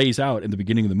literally lays out in the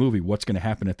beginning of the movie what's going to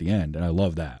happen at the end. And I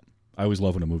love that. I always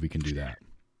love when a movie can do that.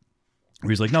 Where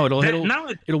he's like, no,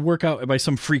 it'll work out by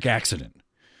some freak accident.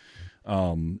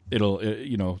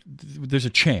 There's a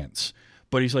chance.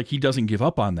 But he's like, he doesn't give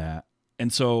up on that.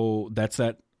 And so that's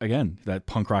that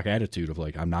punk rock attitude of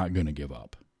like, I'm not going to give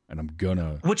up, and I'm going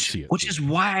to see it. Which is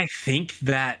why I think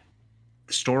that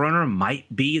store owner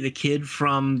might be the kid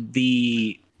from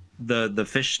the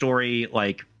Fish Story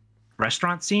like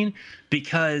restaurant scene,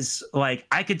 because like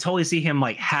I could totally see him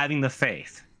like having the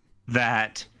faith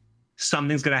that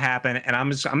something's going to happen, and I'm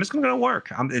just going to go to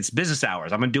work. It's business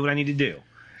hours. I'm going to do what I need to do.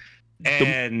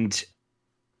 And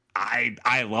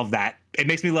I love that. It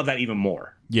makes me love that even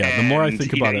more. Yeah, the more I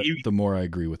think about it, the more I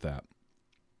agree with that.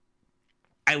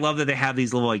 I love that they have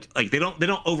these little like they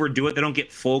don't overdo it. They don't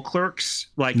get full Clerks.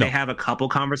 Like they have a couple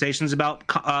conversations about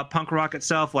punk rock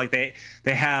itself. Like they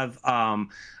have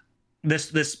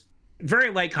this very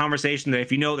light conversation that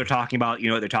if you know what they're talking about, you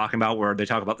know what they're talking about, where they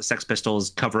talk about the Sex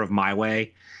Pistols cover of My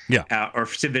Way. Yeah. Or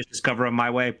Sid Vicious cover of My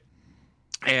Way.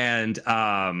 And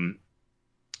how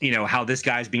this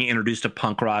guy's being introduced to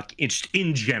punk rock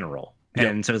in general.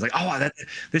 And so it's like, oh,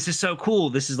 this is so cool.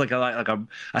 This is like a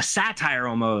satire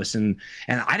almost. And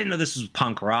I didn't know this was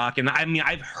punk rock. And I mean,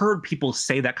 I've heard people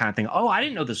say that kind of thing. Oh, I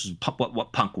didn't know this was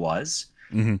what punk was.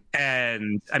 Mm-hmm.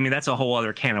 And I mean, that's a whole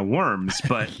other can of worms.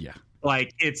 But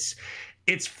like, it's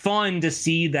it's fun to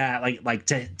see that, like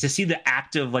to see the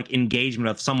active like engagement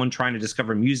of someone trying to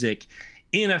discover music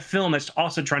in a film that's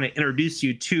also trying to introduce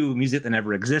you to music that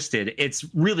never existed. It's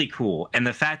really cool. And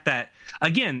the fact that,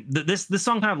 again, this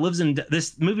song kind of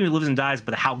this movie lives and dies,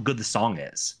 but how good the song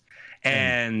is.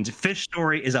 And Fish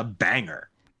Story is a banger.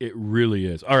 It really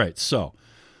is. All right, so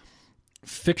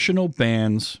fictional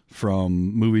bands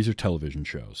from movies or television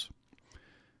shows.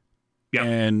 Yeah.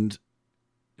 And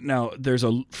now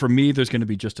for me, there's going to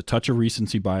be just a touch of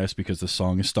recency bias because the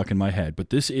song is stuck in my head,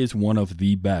 but this is one of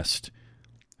the best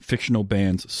fictional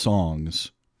bands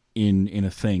songs in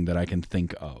a thing that I can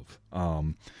think of.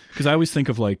 Because I always think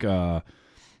of like, what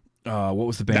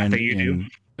was the band?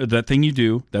 That Thing You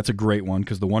Do. That's a great one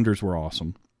because the Wonders were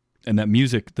awesome. And the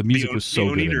music was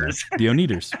so good. The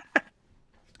Oneaters.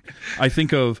 I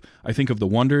think of the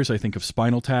Wonders. I think of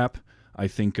Spinal Tap. I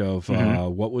think of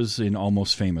what was in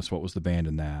Almost Famous. What was the band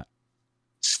in that?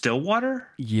 Stillwater?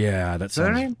 Yeah, that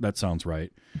sounds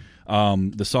right.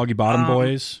 The Soggy Bottom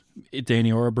Boys.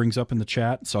 Danny Ora brings up in the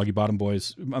chat. Soggy Bottom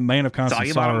Boys. A Man of Constant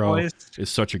Sorrow is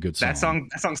such a good song.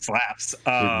 That song slaps.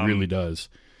 It really does.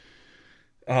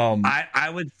 I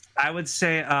would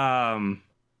say I'm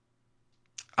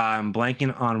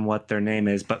blanking on what their name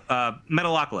is, but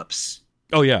Metalocalypse.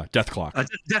 Oh yeah, Death Clock.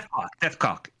 Death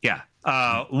Clock. Yeah.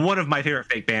 One of my favorite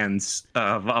fake bands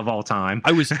of all time.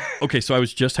 I was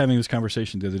just having this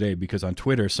conversation the other day because on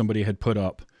Twitter somebody had put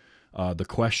up the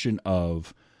question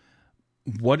of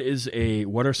what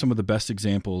are some of the best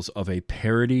examples of a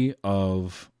parody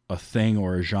of a thing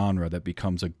or a genre that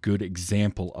becomes a good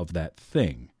example of that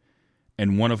thing.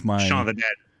 And one of mine Shaun of the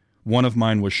Dead. One of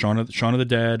mine was Shaun of the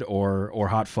Dead or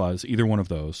Hot Fuzz, either one of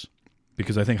those.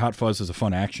 Because I think Hot Fuzz is a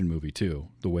fun action movie too,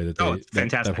 the way that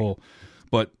fantastic. That whole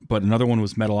but another one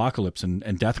was Metalocalypse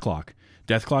and Death Clock.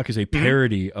 Death Clock is a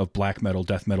parody of black metal,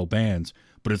 death metal bands,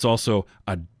 but it's also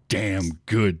a damn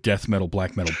good death metal,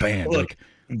 black metal band. Look,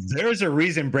 there's a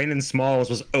reason Brandon Smalls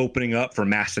was opening up for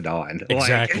Mastodon.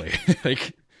 Exactly.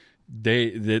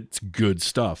 That's good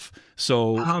stuff.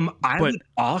 So I would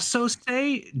also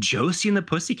say Josie and the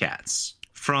Pussycats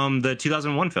from the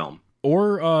 2001 film.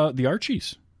 Or the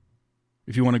Archies.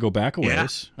 If you want to go back a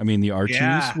ways. I mean, the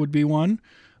Archies would be one.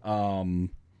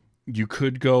 You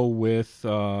could go with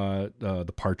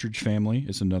the Partridge Family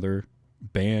is another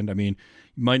band. I mean,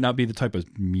 might not be the type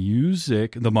of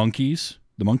music. The Monkees.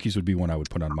 The Monkees would be one I would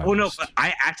put on my list. No, but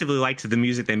I actively liked the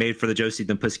music they made for the Josie and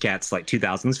the Pussycats like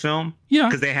 2000s film. Yeah,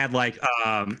 because they had like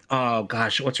oh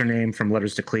gosh, what's her name from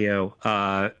Letters to Cleo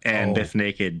and Biff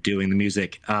Naked doing the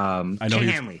music. I know Kate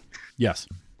Hanley. Yes.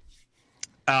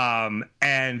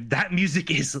 And that music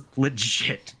is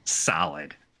legit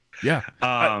solid. Yeah.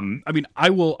 I mean, I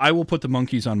will put the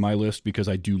Monkees on my list because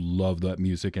I do love that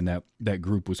music and that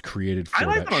group was created for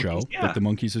that show. Yeah. Like the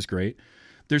Monkees is great.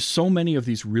 There's so many of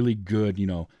these really good,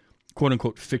 quote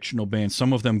unquote fictional bands.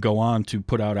 Some of them go on to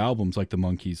put out albums like the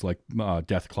Monkees, like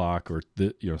Death Clock or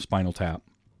Spinal Tap.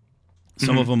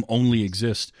 Some of them only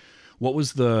exist. What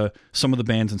was some of the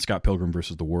bands in Scott Pilgrim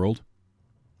versus the World?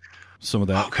 Some of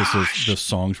that because the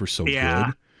songs were so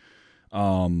good.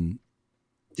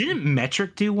 Didn't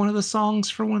Metric do one of the songs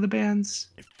for one of the bands?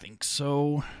 I think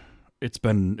so. It's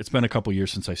been a couple years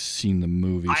since I've seen the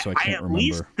movie, so I can't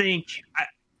remember.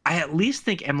 I at least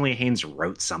think Emily Haynes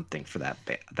wrote something for that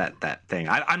thing.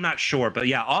 I'm not sure, but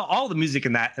yeah, all the music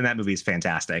in that movie is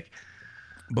fantastic.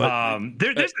 But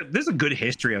there's a good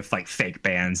history of like fake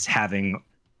bands having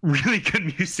really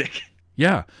good music.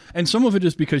 Yeah, and some of it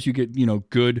is because you get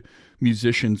good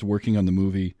musicians working on the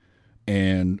movie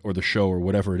or the show or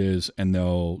whatever it is, and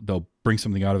they'll bring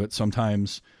something out of it.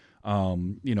 Sometimes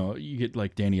you get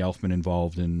like Danny Elfman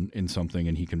involved in something,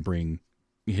 and he can bring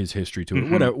his history to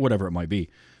it, whatever it might be.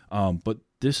 But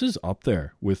this is up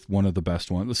there with one of the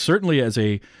best ones. Certainly,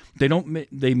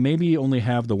 they maybe only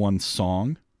have the one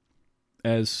song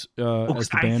as the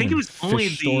band. I think it was only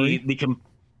Story.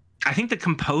 I think the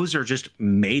composer just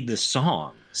made the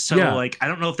song. So I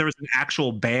don't know if there was an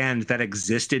actual band that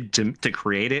existed to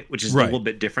create it, which is a little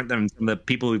bit different than some of the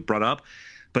people we brought up.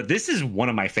 But this is one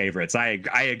of my favorites. I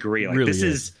agree. Like really this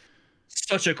is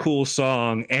such a cool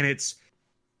song, and it's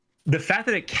the fact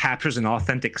that it captures an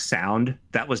authentic sound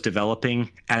that was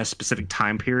developing at a specific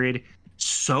time period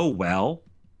so well,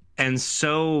 and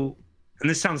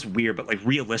this sounds weird, but like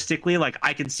realistically, like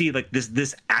I can see like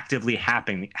this actively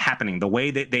happening. The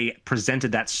way that they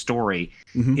presented that story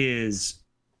is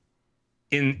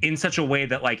in such a way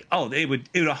that like, it would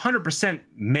 100%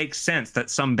 make sense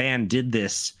that some band did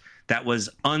this that was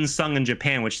unsung in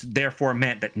Japan, which therefore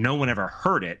meant that no one ever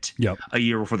heard it a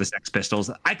year before the Sex Pistols.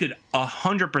 I could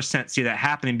 100% see that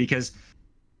happening because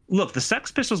look, the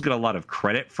Sex Pistols get a lot of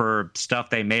credit for stuff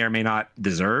they may or may not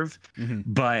deserve,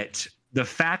 but the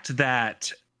fact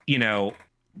that, you know,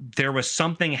 there was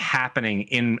something happening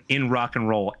in rock and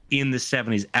roll in the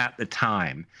 70s at the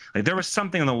time, like there was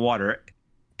something in the water,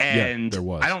 and there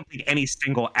was. I don't think any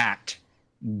single act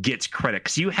gets credit,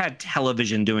 because you had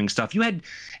television doing stuff, you had,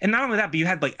 and not only that, but you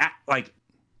had like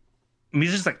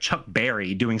musicians like Chuck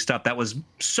Berry doing stuff that was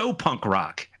so punk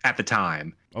rock at the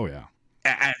time. Oh yeah.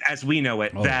 As we know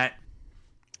it, that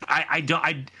I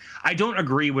don't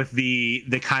agree with the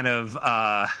kind of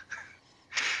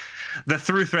the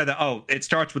through thread that it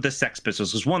starts with the Sex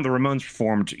Pistols, because one, the Ramones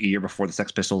formed a year before the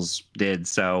Sex Pistols did,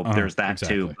 so there's that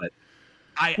too. But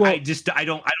I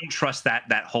don't trust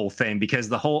that whole thing, because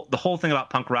the whole thing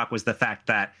about punk rock was the fact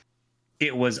that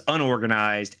it was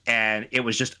unorganized, and it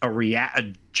was just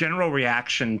a general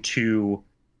reaction to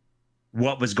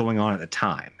what was going on at the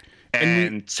time.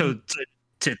 And so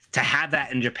to have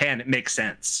that in Japan, it makes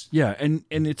sense. Yeah, and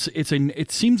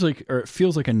it seems like, or it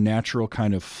feels like a natural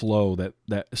kind of flow that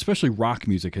especially rock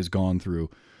music has gone through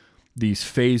these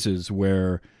phases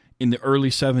where in the early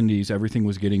 70s everything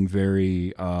was getting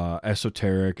very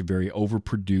esoteric, very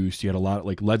overproduced. You had a lot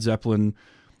like Led Zeppelin,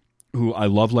 who I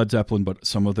love Led Zeppelin, but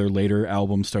some of their later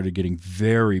albums started getting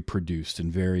very produced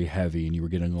and very heavy, and you were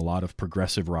getting a lot of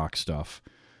progressive rock stuff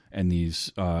and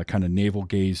these kind of navel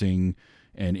gazing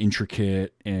and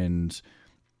intricate, and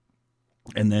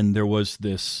then there was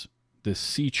this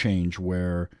sea change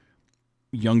where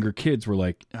younger kids were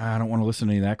like, I don't want to listen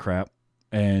to any of that crap,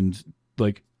 and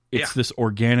like it's this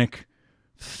organic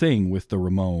thing with the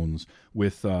Ramones,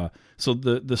 with so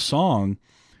the song,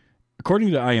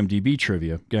 according to IMDb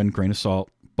trivia, again grain of salt,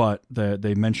 but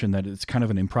they mentioned that it's kind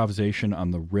of an improvisation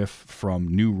on the riff from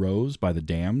New Rose by The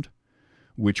Damned,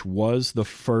 which was the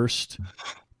first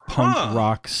punk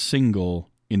rock single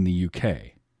in the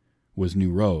UK, was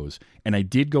New Rose. And I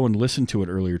did go and listen to it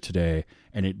earlier today,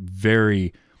 and it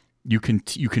you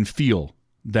can feel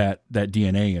that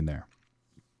DNA in there.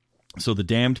 So The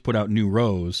Damned put out New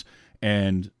Rose,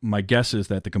 and my guess is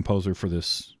that the composer for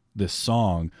this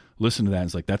song listened to that and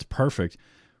is like, that's perfect.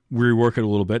 Rework it a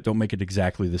little bit, don't make it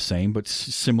exactly the same, but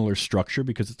similar structure,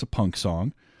 because it's a punk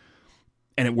song.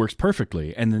 And it works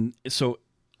perfectly. And then, so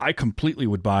I completely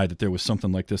would buy that there was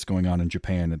something like this going on in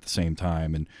Japan at the same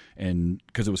time. And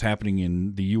because it was happening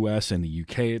in the US and the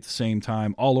UK at the same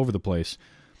time, all over the place,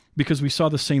 because we saw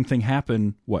the same thing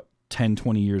happen, 10,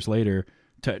 20 years later,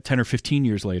 10 or 15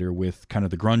 years later with kind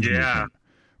of the grunge movement,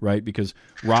 right? Because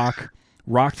rock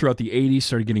throughout the 80s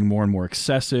started getting more and more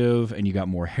excessive, and you got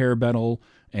more hair metal,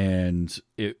 and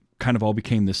it kind of all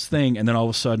became this thing. And then all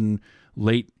of a sudden,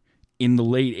 in the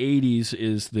late 80s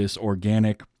is this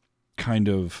organic kind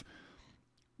of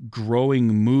growing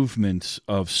movement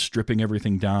of stripping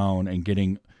everything down and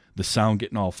getting the sound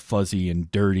getting all fuzzy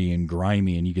and dirty and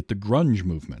grimy, and you get the grunge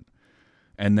movement.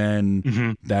 And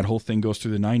then that whole thing goes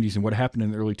through the 90s. And what happened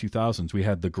in the early 2000s? We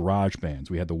had the garage bands,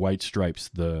 we had the White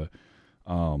Stripes,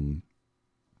 all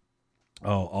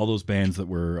those bands that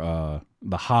were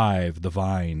the Hive, the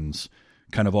Vines,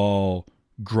 kind of all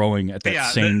growing at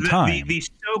that same time. The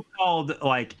so-called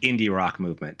like indie rock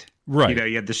movement, right? You know,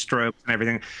 you had the Strokes and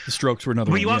everything. The Strokes were another.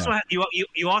 But you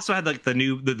also had like the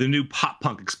new pop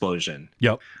punk explosion.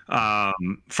 Yep.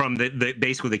 From the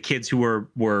basically the kids who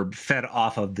were fed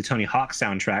off of the Tony Hawk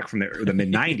soundtrack from the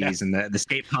mid '90s and the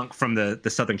skate punk from the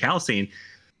Southern Cal scene.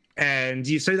 And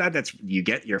you say you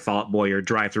get your Fall Out Boy, your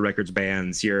Drive Thru Records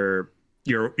bands, your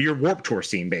Warped Tour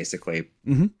scene, basically.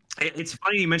 Mm-hmm. It's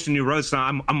funny you mentioned New Rose. So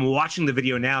I'm watching the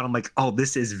video now, and I'm like, oh,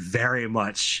 this is very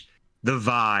much the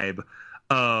vibe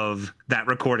of that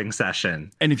recording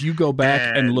session. And if you go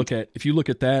back and look at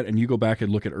that, and you go back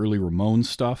and look at early Ramones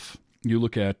stuff, you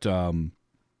look at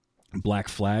Black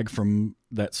Flag from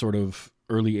that sort of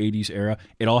early 80s era,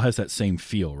 it all has that same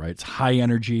feel, right? It's high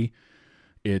energy.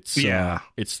 It's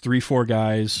 3-4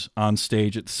 guys on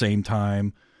stage at the same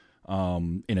time,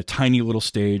 in a tiny little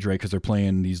stage, right? Because they're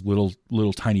playing these little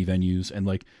tiny venues, and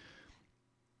like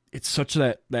it's such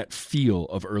that feel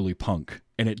of early punk,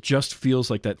 and it just feels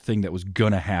like that thing that was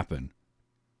gonna happen,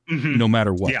 no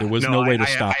matter what. There was no way to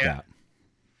stop that.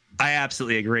 I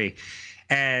absolutely agree.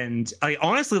 And I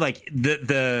honestly, like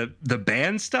the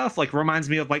band stuff like reminds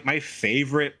me of like my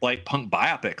favorite like punk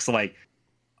biopics. Like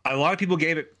a lot of people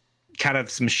gave it kind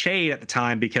of some shade at the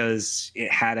time because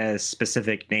it had a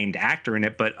specific named actor in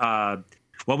it. But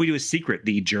What We Do Is Secret,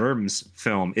 the Germs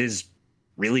film, is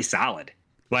really solid.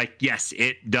 Like, yes,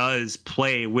 it does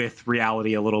play with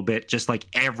reality a little bit, just like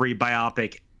every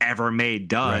biopic ever made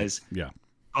does. Right. Yeah.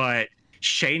 But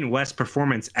Shane West's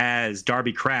performance as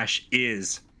Darby Crash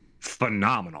is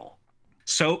phenomenal.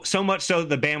 So much so that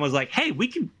the band was like, "Hey, we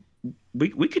could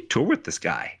tour with this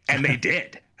guy," and they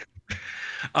did.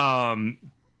 But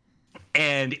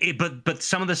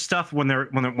some of the stuff when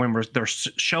they're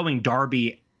showing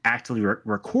Darby actively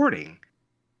recording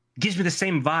gives me the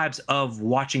same vibes of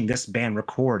watching this band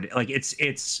record. Like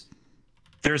it's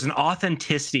there's an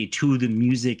authenticity to the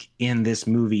music in this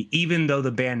movie, even though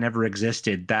the band never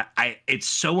existed. It's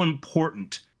so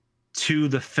important to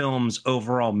the film's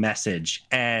overall message,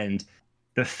 and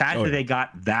the fact that they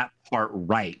got that part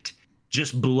right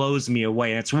just blows me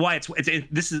away. And it's why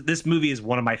this movie is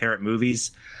one of my favorite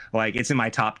movies. Like, it's in my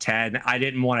top 10. I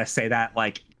didn't want to say that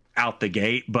like out the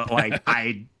gate, but like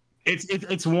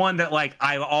it's one that like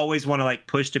I always want to like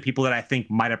push to people that I think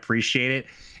might appreciate it.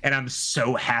 And I'm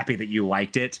so happy that you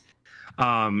liked it.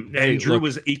 And Drew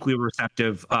was equally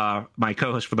receptive, my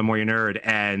co-host for The More You Nerd,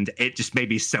 and it just made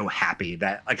me so happy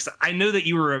that, like, I know that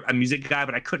you were a music guy,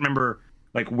 but I couldn't remember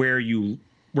like where you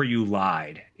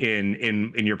lied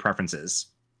in your preferences.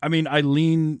 I mean, I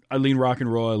lean rock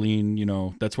and roll. I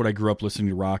lean, that's what I grew up listening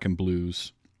to, rock and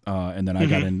blues. And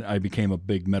then I became a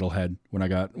big metalhead when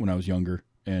I was younger,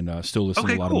 and still listen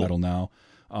to a lot of metal now.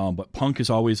 But punk is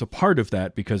always a part of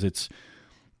that, because it's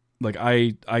like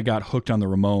I got hooked on the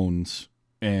Ramones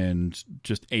and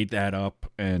just ate that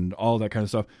up and all that kind of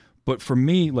stuff. But for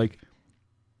me, like,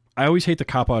 I always hate the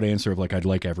cop-out answer of like, I'd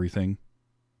like everything.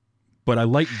 But I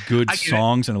like good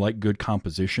songs and I like good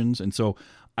compositions. And so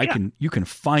you can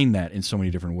find that in so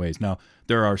many different ways. Now,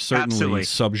 there are certainly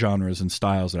subgenres and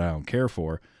styles that I don't care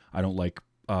for. I don't like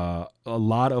a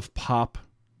lot of pop.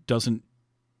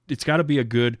 It's got to be a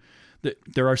good.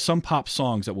 There are some pop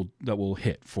songs that will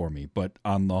hit for me, but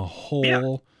on the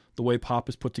whole, the way pop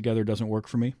is put together doesn't work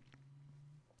for me.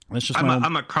 That's just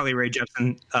I'm a Carly Rae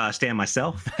Jepsen stan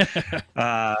myself.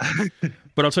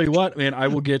 But I'll tell you what, man, I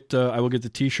will get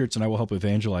the T-shirts, and I will help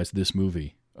evangelize this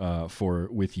movie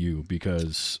with you,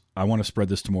 because I want to spread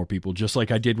this to more people, just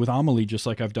like I did with Amelie, just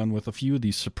like I've done with a few of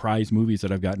these surprise movies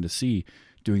that I've gotten to see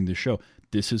doing this show.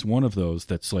 This is one of those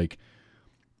that's like,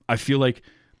 I feel like,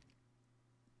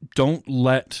 don't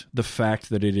let the fact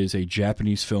that it is a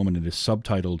Japanese film and it is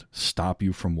subtitled stop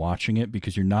you from watching it,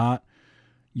 because you're not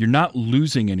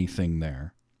losing anything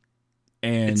there.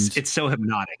 And it's so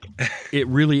hypnotic. It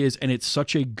really is. And it's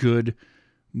such a good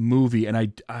movie.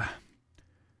 And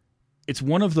it's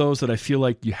one of those that I feel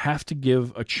like you have to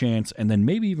give a chance and then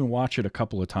maybe even watch it a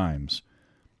couple of times.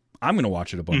 I'm going to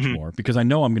watch it a bunch more, because I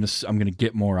know I'm going to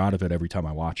get more out of it every time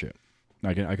I watch it.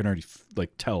 I can already like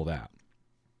tell that.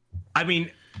 I mean,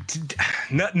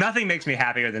 nothing makes me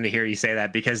happier than to hear you say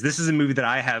that, because this is a movie that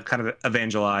I have kind of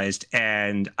evangelized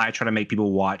and I try to make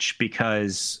people watch,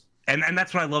 because and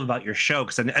that's what I love about your show.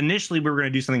 Because initially we were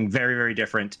going to do something very, very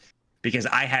different, because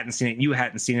I hadn't seen it, you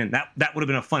hadn't seen it. That would have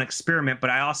been a fun experiment.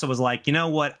 But I also was like, you know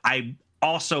what? I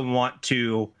also want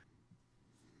to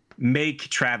make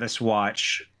Travis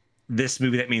watch this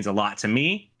movie that means a lot to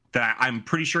me, that I'm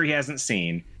pretty sure he hasn't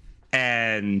seen.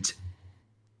 And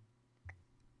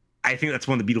I think that's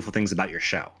one of the beautiful things about your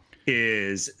show,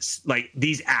 is like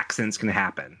these accents can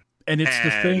happen. And it's the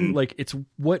thing, like, it's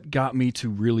what got me to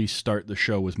really start the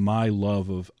show was my love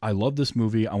of, I love this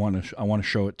movie. I want to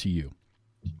show it to you.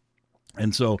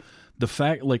 And so the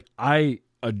fact, like, I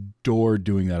adore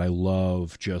doing that. I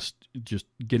love just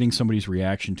getting somebody's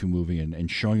reaction to a movie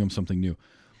and showing them something new.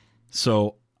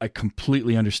 So I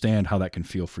completely understand how that can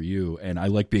feel for you. And I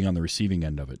like being on the receiving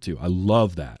end of it too. I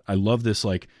love that. I love this,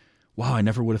 like, wow, I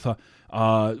never would have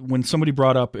thought. When somebody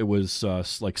brought up, it was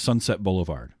like Sunset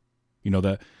Boulevard,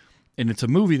 and it's a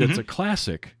movie that's a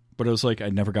classic, but it was like I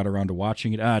never got around to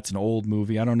watching it. It's an old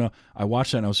movie. I don't know. I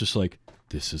watched that and I was just like,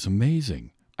 this is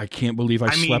amazing. I can't believe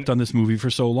I slept on this movie for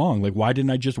so long. Like, why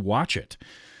didn't I just watch it?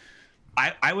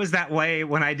 I was that way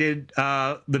when I did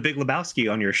The Big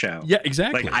Lebowski on your show. Yeah,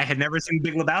 exactly. Like, I had never seen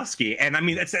Big Lebowski, and I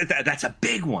mean that's a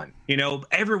big one.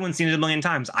 Everyone's seen it a million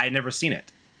times. I had never seen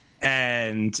it.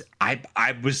 And I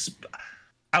was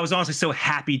honestly so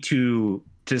happy to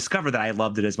discover that I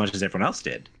loved it as much as everyone else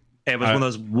did. It was one of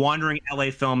those wandering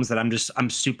LA films that I'm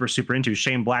super, super into.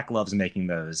 Shane Black loves making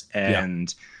those.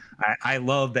 And I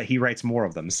love that he writes more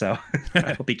of them. So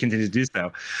I hope he continues to do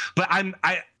so. But I'm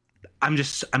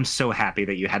so happy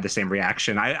that you had the same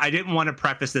reaction. I didn't want to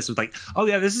preface this with like, oh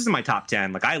yeah, this is in my top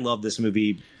 10. Like, I love this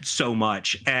movie so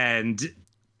much. And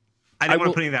I didn't want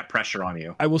to put any of that pressure on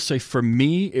you. I will say, for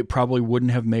me, it probably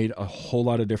wouldn't have made a whole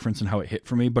lot of difference in how it hit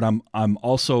for me, but I'm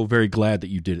also very glad that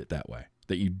you did it that way,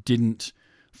 that you didn't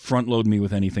front load me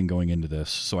with anything going into this,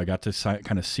 so I got to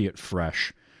kind of see it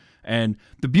fresh. And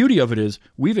the beauty of it is,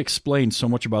 we've explained so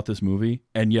much about this movie,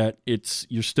 and yet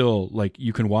you're still like,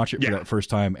 you can watch it for that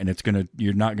first time, and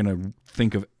you're not gonna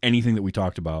think of anything that we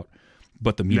talked about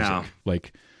but the music. No.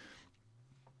 Like,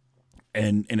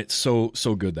 and it's so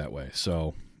good that way.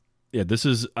 So yeah, this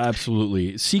is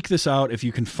absolutely, seek this out if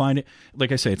you can find it.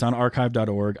 Like I say, it's on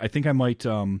archive.org. I think I might,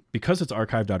 because it's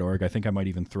archive.org, I think I might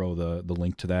even throw the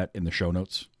link to that in the show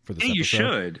notes for this episode. You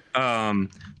should.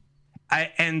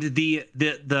 And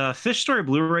the Fish Story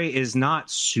Blu-ray is not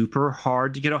super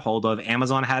hard to get a hold of.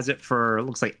 Amazon has it for,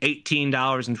 looks like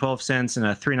 $18.12 and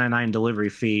a $3.99 delivery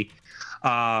fee.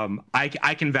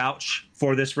 I can vouch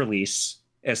for this release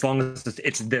as long as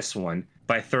it's this one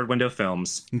by Third Window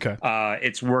Films. Okay.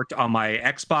 It's worked on my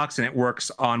Xbox and it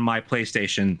works on my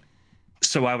PlayStation.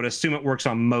 So I would assume it works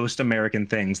on most American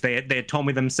things. They had told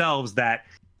me themselves that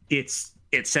it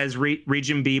says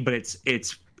region B, but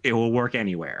it will work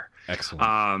anywhere. Excellent.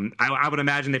 I would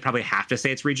imagine they probably have to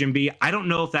say it's region B. I don't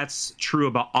know if that's true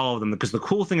about all of them, because the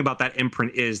cool thing about that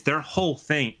imprint is their whole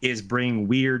thing is bringing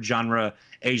weird genre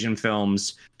Asian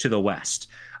films to the West,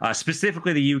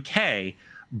 specifically the UK.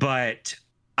 But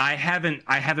I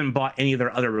haven't bought any of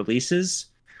their other releases,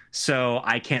 so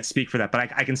I can't speak for that.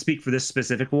 But I can speak for this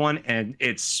specific one, and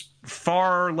it's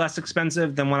far less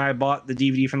expensive than when I bought the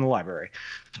DVD from the library.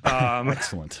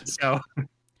 Excellent. So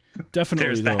definitely,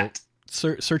 there's though, that.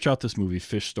 search out this movie,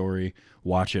 Fish Story.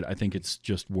 Watch it. I think it's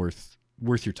just worth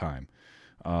your time.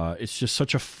 It's just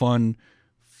such a fun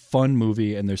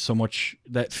movie, and there's so much,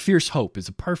 that fierce hope is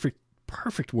a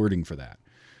perfect wording for that.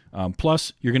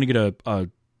 Plus, you're gonna get a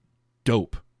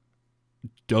dope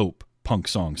punk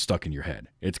song stuck in your head.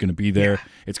 It's gonna be there. Yeah.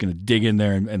 It's gonna dig in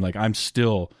there, and like, I'm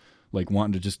still like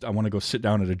wanting to I want to go sit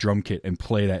down at a drum kit and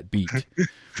play that beat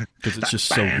because it's just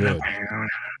so good.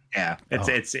 Yeah,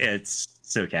 it's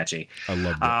so catchy. I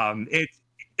love it.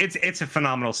 It's a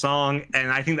phenomenal song,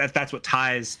 and I think that's what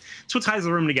ties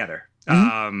the room together.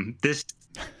 Mm-hmm.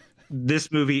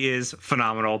 This movie is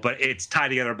phenomenal, but it's tied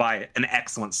together by an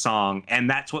excellent song, and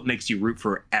that's what makes you root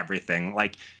for everything.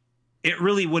 Like, it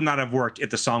really would not have worked if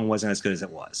the song wasn't as good as it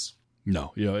was.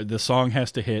 No, the song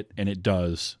has to hit, and it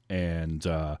does. And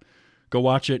go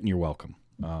watch it, and you're welcome.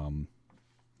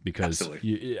 Because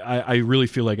I really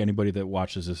feel like anybody that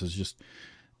watches this is just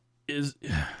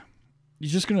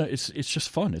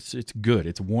fun. It's good.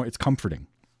 It's warm. It's comforting.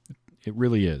 It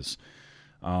really is.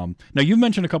 Now, you've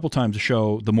mentioned a couple times the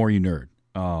show The More You Nerd.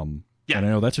 Yeah. And I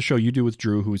know that's a show you do with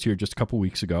Drew, who was here just a couple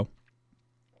weeks ago.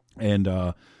 And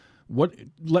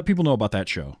let people know about that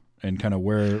show and kind of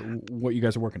what you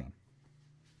guys are working on.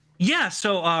 Yeah,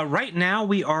 so right now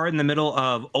we are in the middle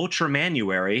of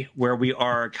Ultramanuary, where we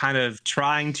are kind of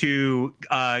trying to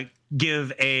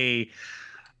give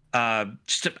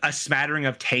just a smattering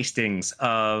of tastings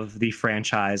of the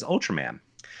franchise Ultraman.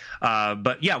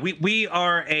 But yeah, we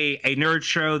are a nerd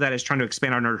show that is trying to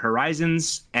expand our nerd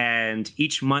horizons, and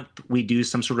each month we do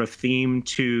some sort of theme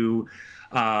to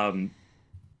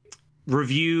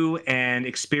review and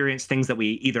experience things that we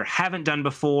either haven't done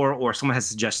before or someone has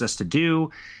suggested us to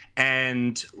do,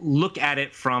 and look at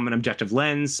it from an objective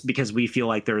lens, because we feel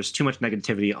like there's too much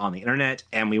negativity on the internet,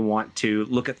 and we want to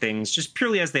look at things just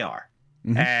purely as they are.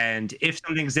 Mm-hmm. And if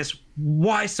something exists,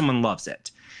 why someone loves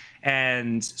it.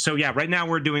 And so, yeah, right now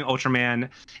we're doing Ultraman,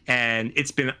 and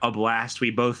it's been a blast.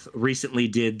 We both recently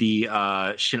did the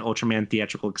Shin Ultraman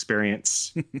theatrical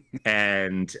experience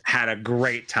and had a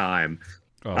great time.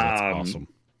 Oh, that's awesome.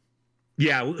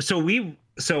 Yeah,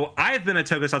 so I've been a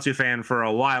Tokusatsu fan for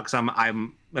a while, because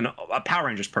I'm a Power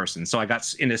Rangers person. So I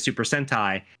got into Super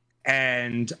Sentai,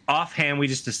 and offhand we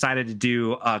just decided to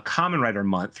do a Kamen Rider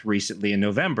month recently in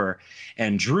November,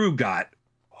 and Drew got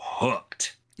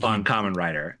hooked on Kamen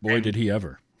Rider. Boy, did he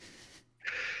ever.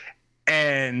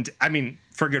 And I mean,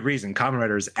 for good reason. Kamen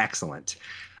Rider is excellent.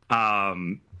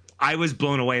 I was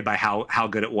blown away by how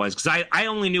good it was, because I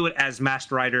only knew it as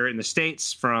Master Rider in the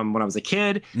States from when I was a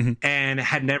kid, mm-hmm. and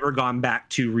had never gone back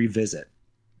to revisit.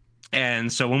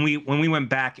 And so when we went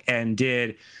back and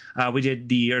we did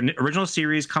the original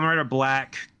series, Kamen Rider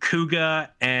Black, Kuga,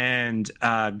 and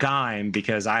Gaim,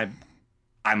 because I'm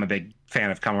a big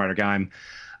fan of Kamen Rider Gaim.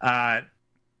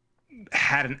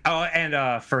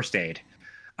 First Aid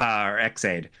or X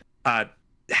Aid.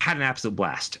 Had an absolute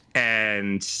blast,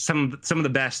 and some of the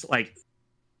best, like,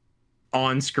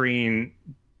 on-screen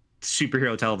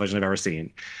superhero television I've ever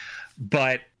seen.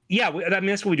 But yeah, I mean,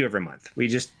 that's what we do every month. We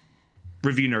just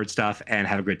review nerd stuff and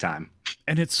have a good time.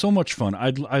 And it's so much fun.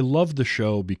 I love the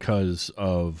show because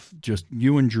of just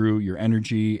you and Drew, your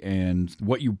energy, and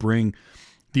what you bring.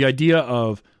 The idea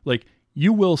of, like,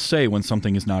 you will say when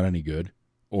something is not any good,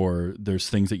 or there's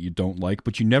things that you don't like,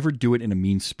 but you never do it in a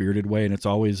mean-spirited way, and it's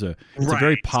always a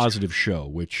very positive show,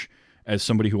 which as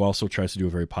somebody who also tries to do a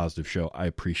very positive show, I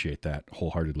appreciate that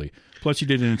wholeheartedly. Plus, you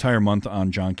did an entire month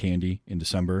on John Candy in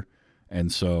December.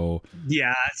 And so,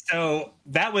 yeah, so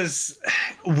that was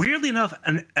weirdly enough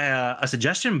a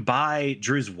suggestion by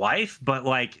Drew's wife, but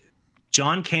like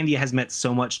John Candy has meant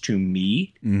so much to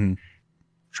me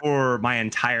for my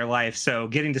entire life. So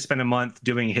getting to spend a month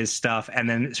doing his stuff, and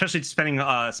then especially spending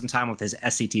some time with his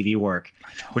SCTV work,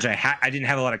 which I didn't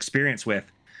have a lot of experience with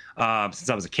since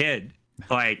I was a kid.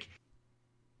 Like,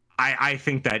 I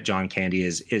think that John Candy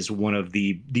is one of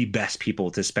the best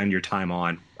people to spend your time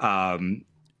on.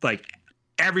 Like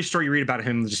every story you read about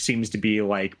him just seems to be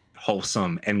like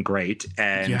wholesome and great,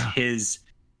 and his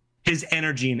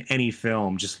energy in any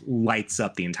film just lights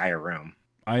up the entire room.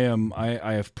 I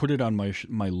have put it on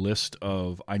my list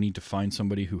of I need to find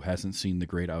somebody who hasn't seen The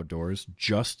Great Outdoors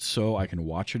just so I can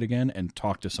watch it again and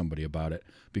talk to somebody about it,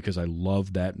 because I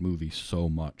love that movie so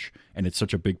much and it's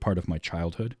such a big part of my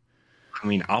childhood. I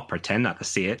mean, I'll pretend not to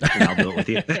see it and I'll do it with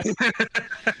you.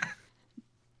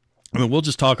 I mean, we'll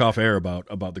just talk off air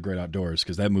about The Great Outdoors,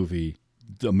 because that movie,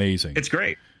 amazing. It's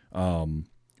great.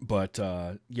 But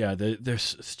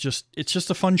it's just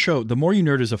a fun show. The More You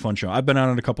Nerd is a fun show. I've been on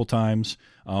it a couple times.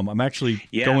 I'm actually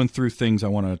going through things I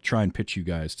want to try and pitch you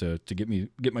guys to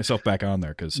get myself back on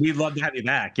there, because we'd love to have you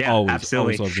back. Yeah,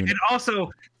 absolutely. Always and also,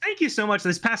 thank you so much.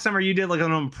 This past summer, you did like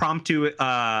an impromptu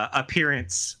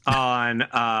appearance on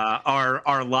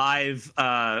our live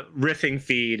riffing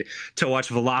feed to watch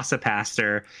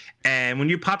Velocipaster. And when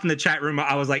you popped in the chat room,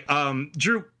 I was like,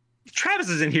 Drew, Travis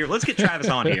is in here. Let's get Travis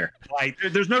on here. Like,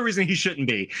 there's no reason he shouldn't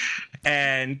be.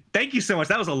 And thank you so much.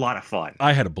 That was a lot of fun.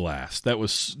 I had a blast. That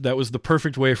was the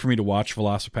perfect way for me to watch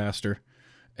Velocipaster,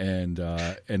 and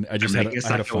I just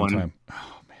had a fun time.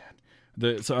 Oh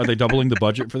man, so are they doubling the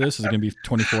budget for this? Is it going to be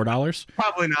 $24?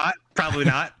 Probably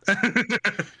not.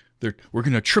 We're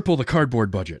going to triple the cardboard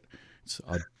budget. It's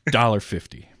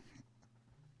 $1.50.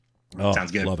 Oh,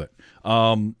 sounds good. Love it.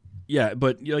 Yeah,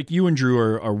 but like you and Drew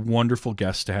are wonderful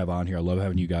guests to have on here. I love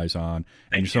having you guys on.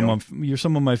 And you're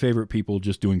some of my favorite people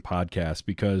just doing podcasts,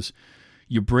 because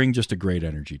you bring just a great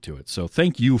energy to it. So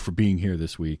thank you for being here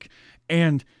this week.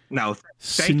 And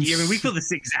thank you. I mean, we feel the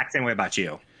exact same way about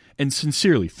you. And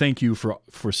sincerely, thank you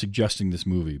for suggesting this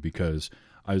movie, because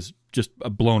I was just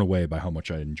blown away by how much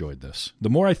I enjoyed this. The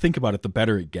more I think about it, the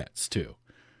better it gets too,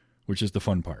 which is the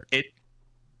fun part.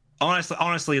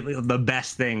 Honestly, the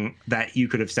best thing that you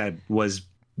could have said was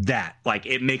that. Like,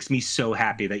 it makes me so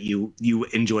happy that you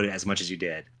enjoyed it as much as you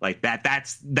did. Like that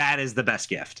is the best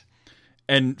gift.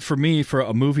 And for me, for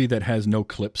a movie that has no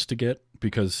clips to get,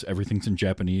 because everything's in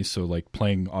Japanese, so like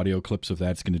playing audio clips of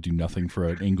that's going to do nothing for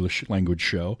an English language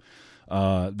show.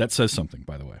 That says something,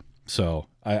 by the way. So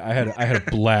I had a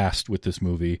blast with this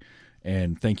movie.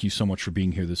 And thank you so much for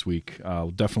being here this week.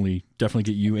 I'll definitely get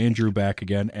you and Drew back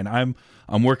again. And I'm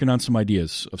working on some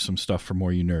ideas of some stuff for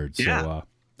More You Nerds. Yeah. So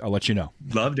I'll let you know.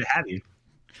 Love to have you.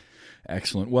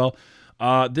 Excellent. Well,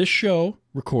 this show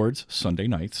records Sunday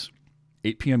nights,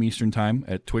 8 p.m. Eastern time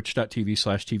at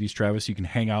twitch.tv/TVsTravis. You can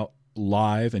hang out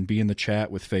live and be in the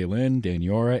chat with Phelan,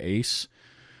 Daniora, Ace,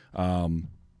 and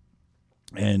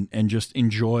just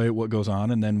enjoy what goes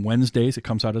on. And then Wednesdays, it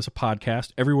comes out as a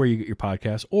podcast everywhere you get your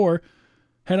podcasts, or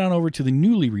head on over to the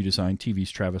newly redesigned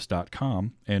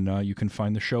tvstravis.com, and you can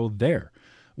find the show there,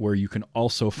 where you can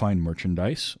also find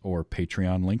merchandise or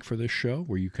Patreon link for this show,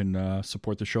 where you can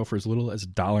support the show for as little as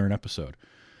 $1 an episode.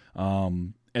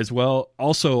 As well,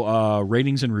 also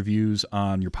ratings and reviews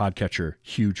on your podcatcher,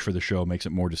 huge for the show, makes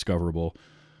it more discoverable.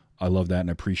 I love that and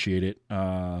appreciate it.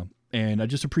 And I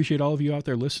just appreciate all of you out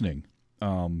there listening.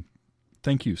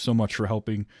 Thank you so much for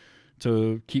helping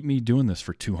to keep me doing this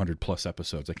for 200 plus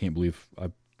episodes. I can't believe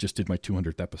I just did my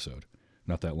 200th episode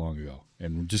not that long ago,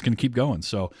 and we're just going to keep going.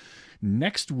 So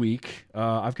next week,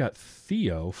 I've got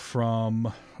Theo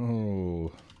from,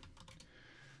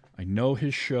 I know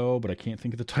his show, but I can't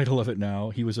think of the title of it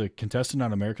now. He was a contestant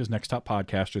on America's Next Top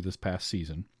Podcaster this past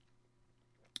season.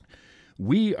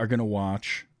 We are going to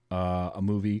watch a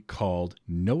movie called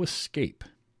No Escape.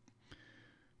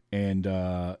 And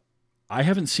I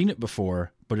haven't seen it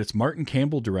before, but it's Martin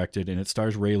Campbell directed, and it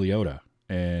stars Ray Liotta.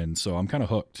 And so I'm kind of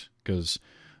hooked, because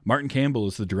Martin Campbell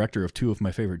is the director of two of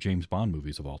my favorite James Bond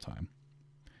movies of all time,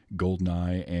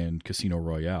 GoldenEye and Casino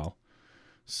Royale.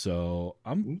 So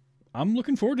I'm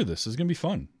looking forward to this. It's going to be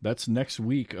fun. That's next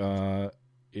week,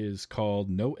 is called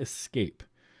No Escape.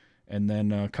 And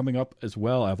then coming up as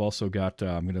well, I've also got,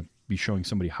 I'm going to be showing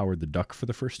somebody Howard the Duck for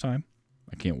the first time.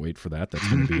 I can't wait for that. That's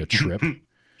going to be a trip.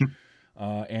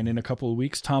 And in a couple of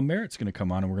weeks, Tom Merritt's going to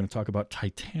come on, and we're going to talk about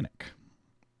Titanic.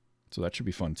 So that should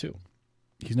be fun too.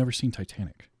 He's never seen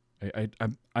Titanic.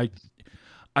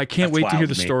 I can't That's wait to hear wild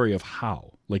the to me. story of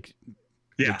how, like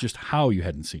Yeah. just how you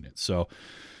hadn't seen it. So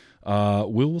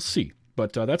we'll see.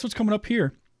 But that's what's coming up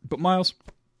here. But Miles,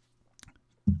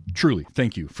 truly,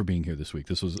 thank you for being here this week.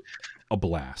 This was a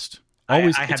blast.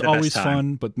 Always, I had it's the best always time.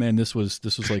 fun. But man, this was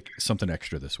like something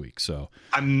extra this week. So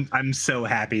I'm so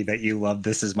happy that you love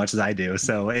this as much as I do.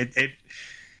 So it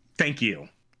thank you.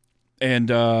 and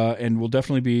we'll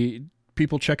definitely be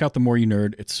people check out The More You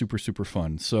Nerd. It's super super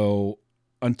fun. So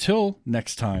until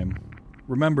next time,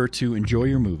 remember to enjoy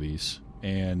your movies,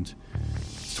 and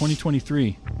it's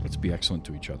 2023. Let's be excellent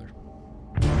to each other.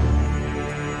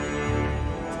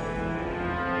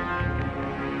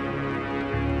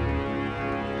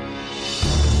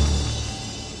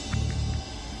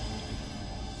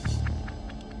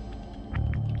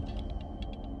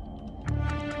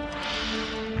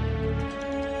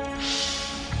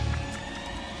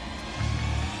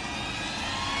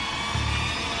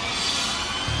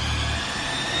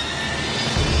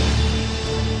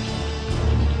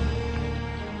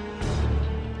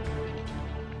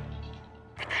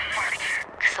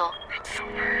クソ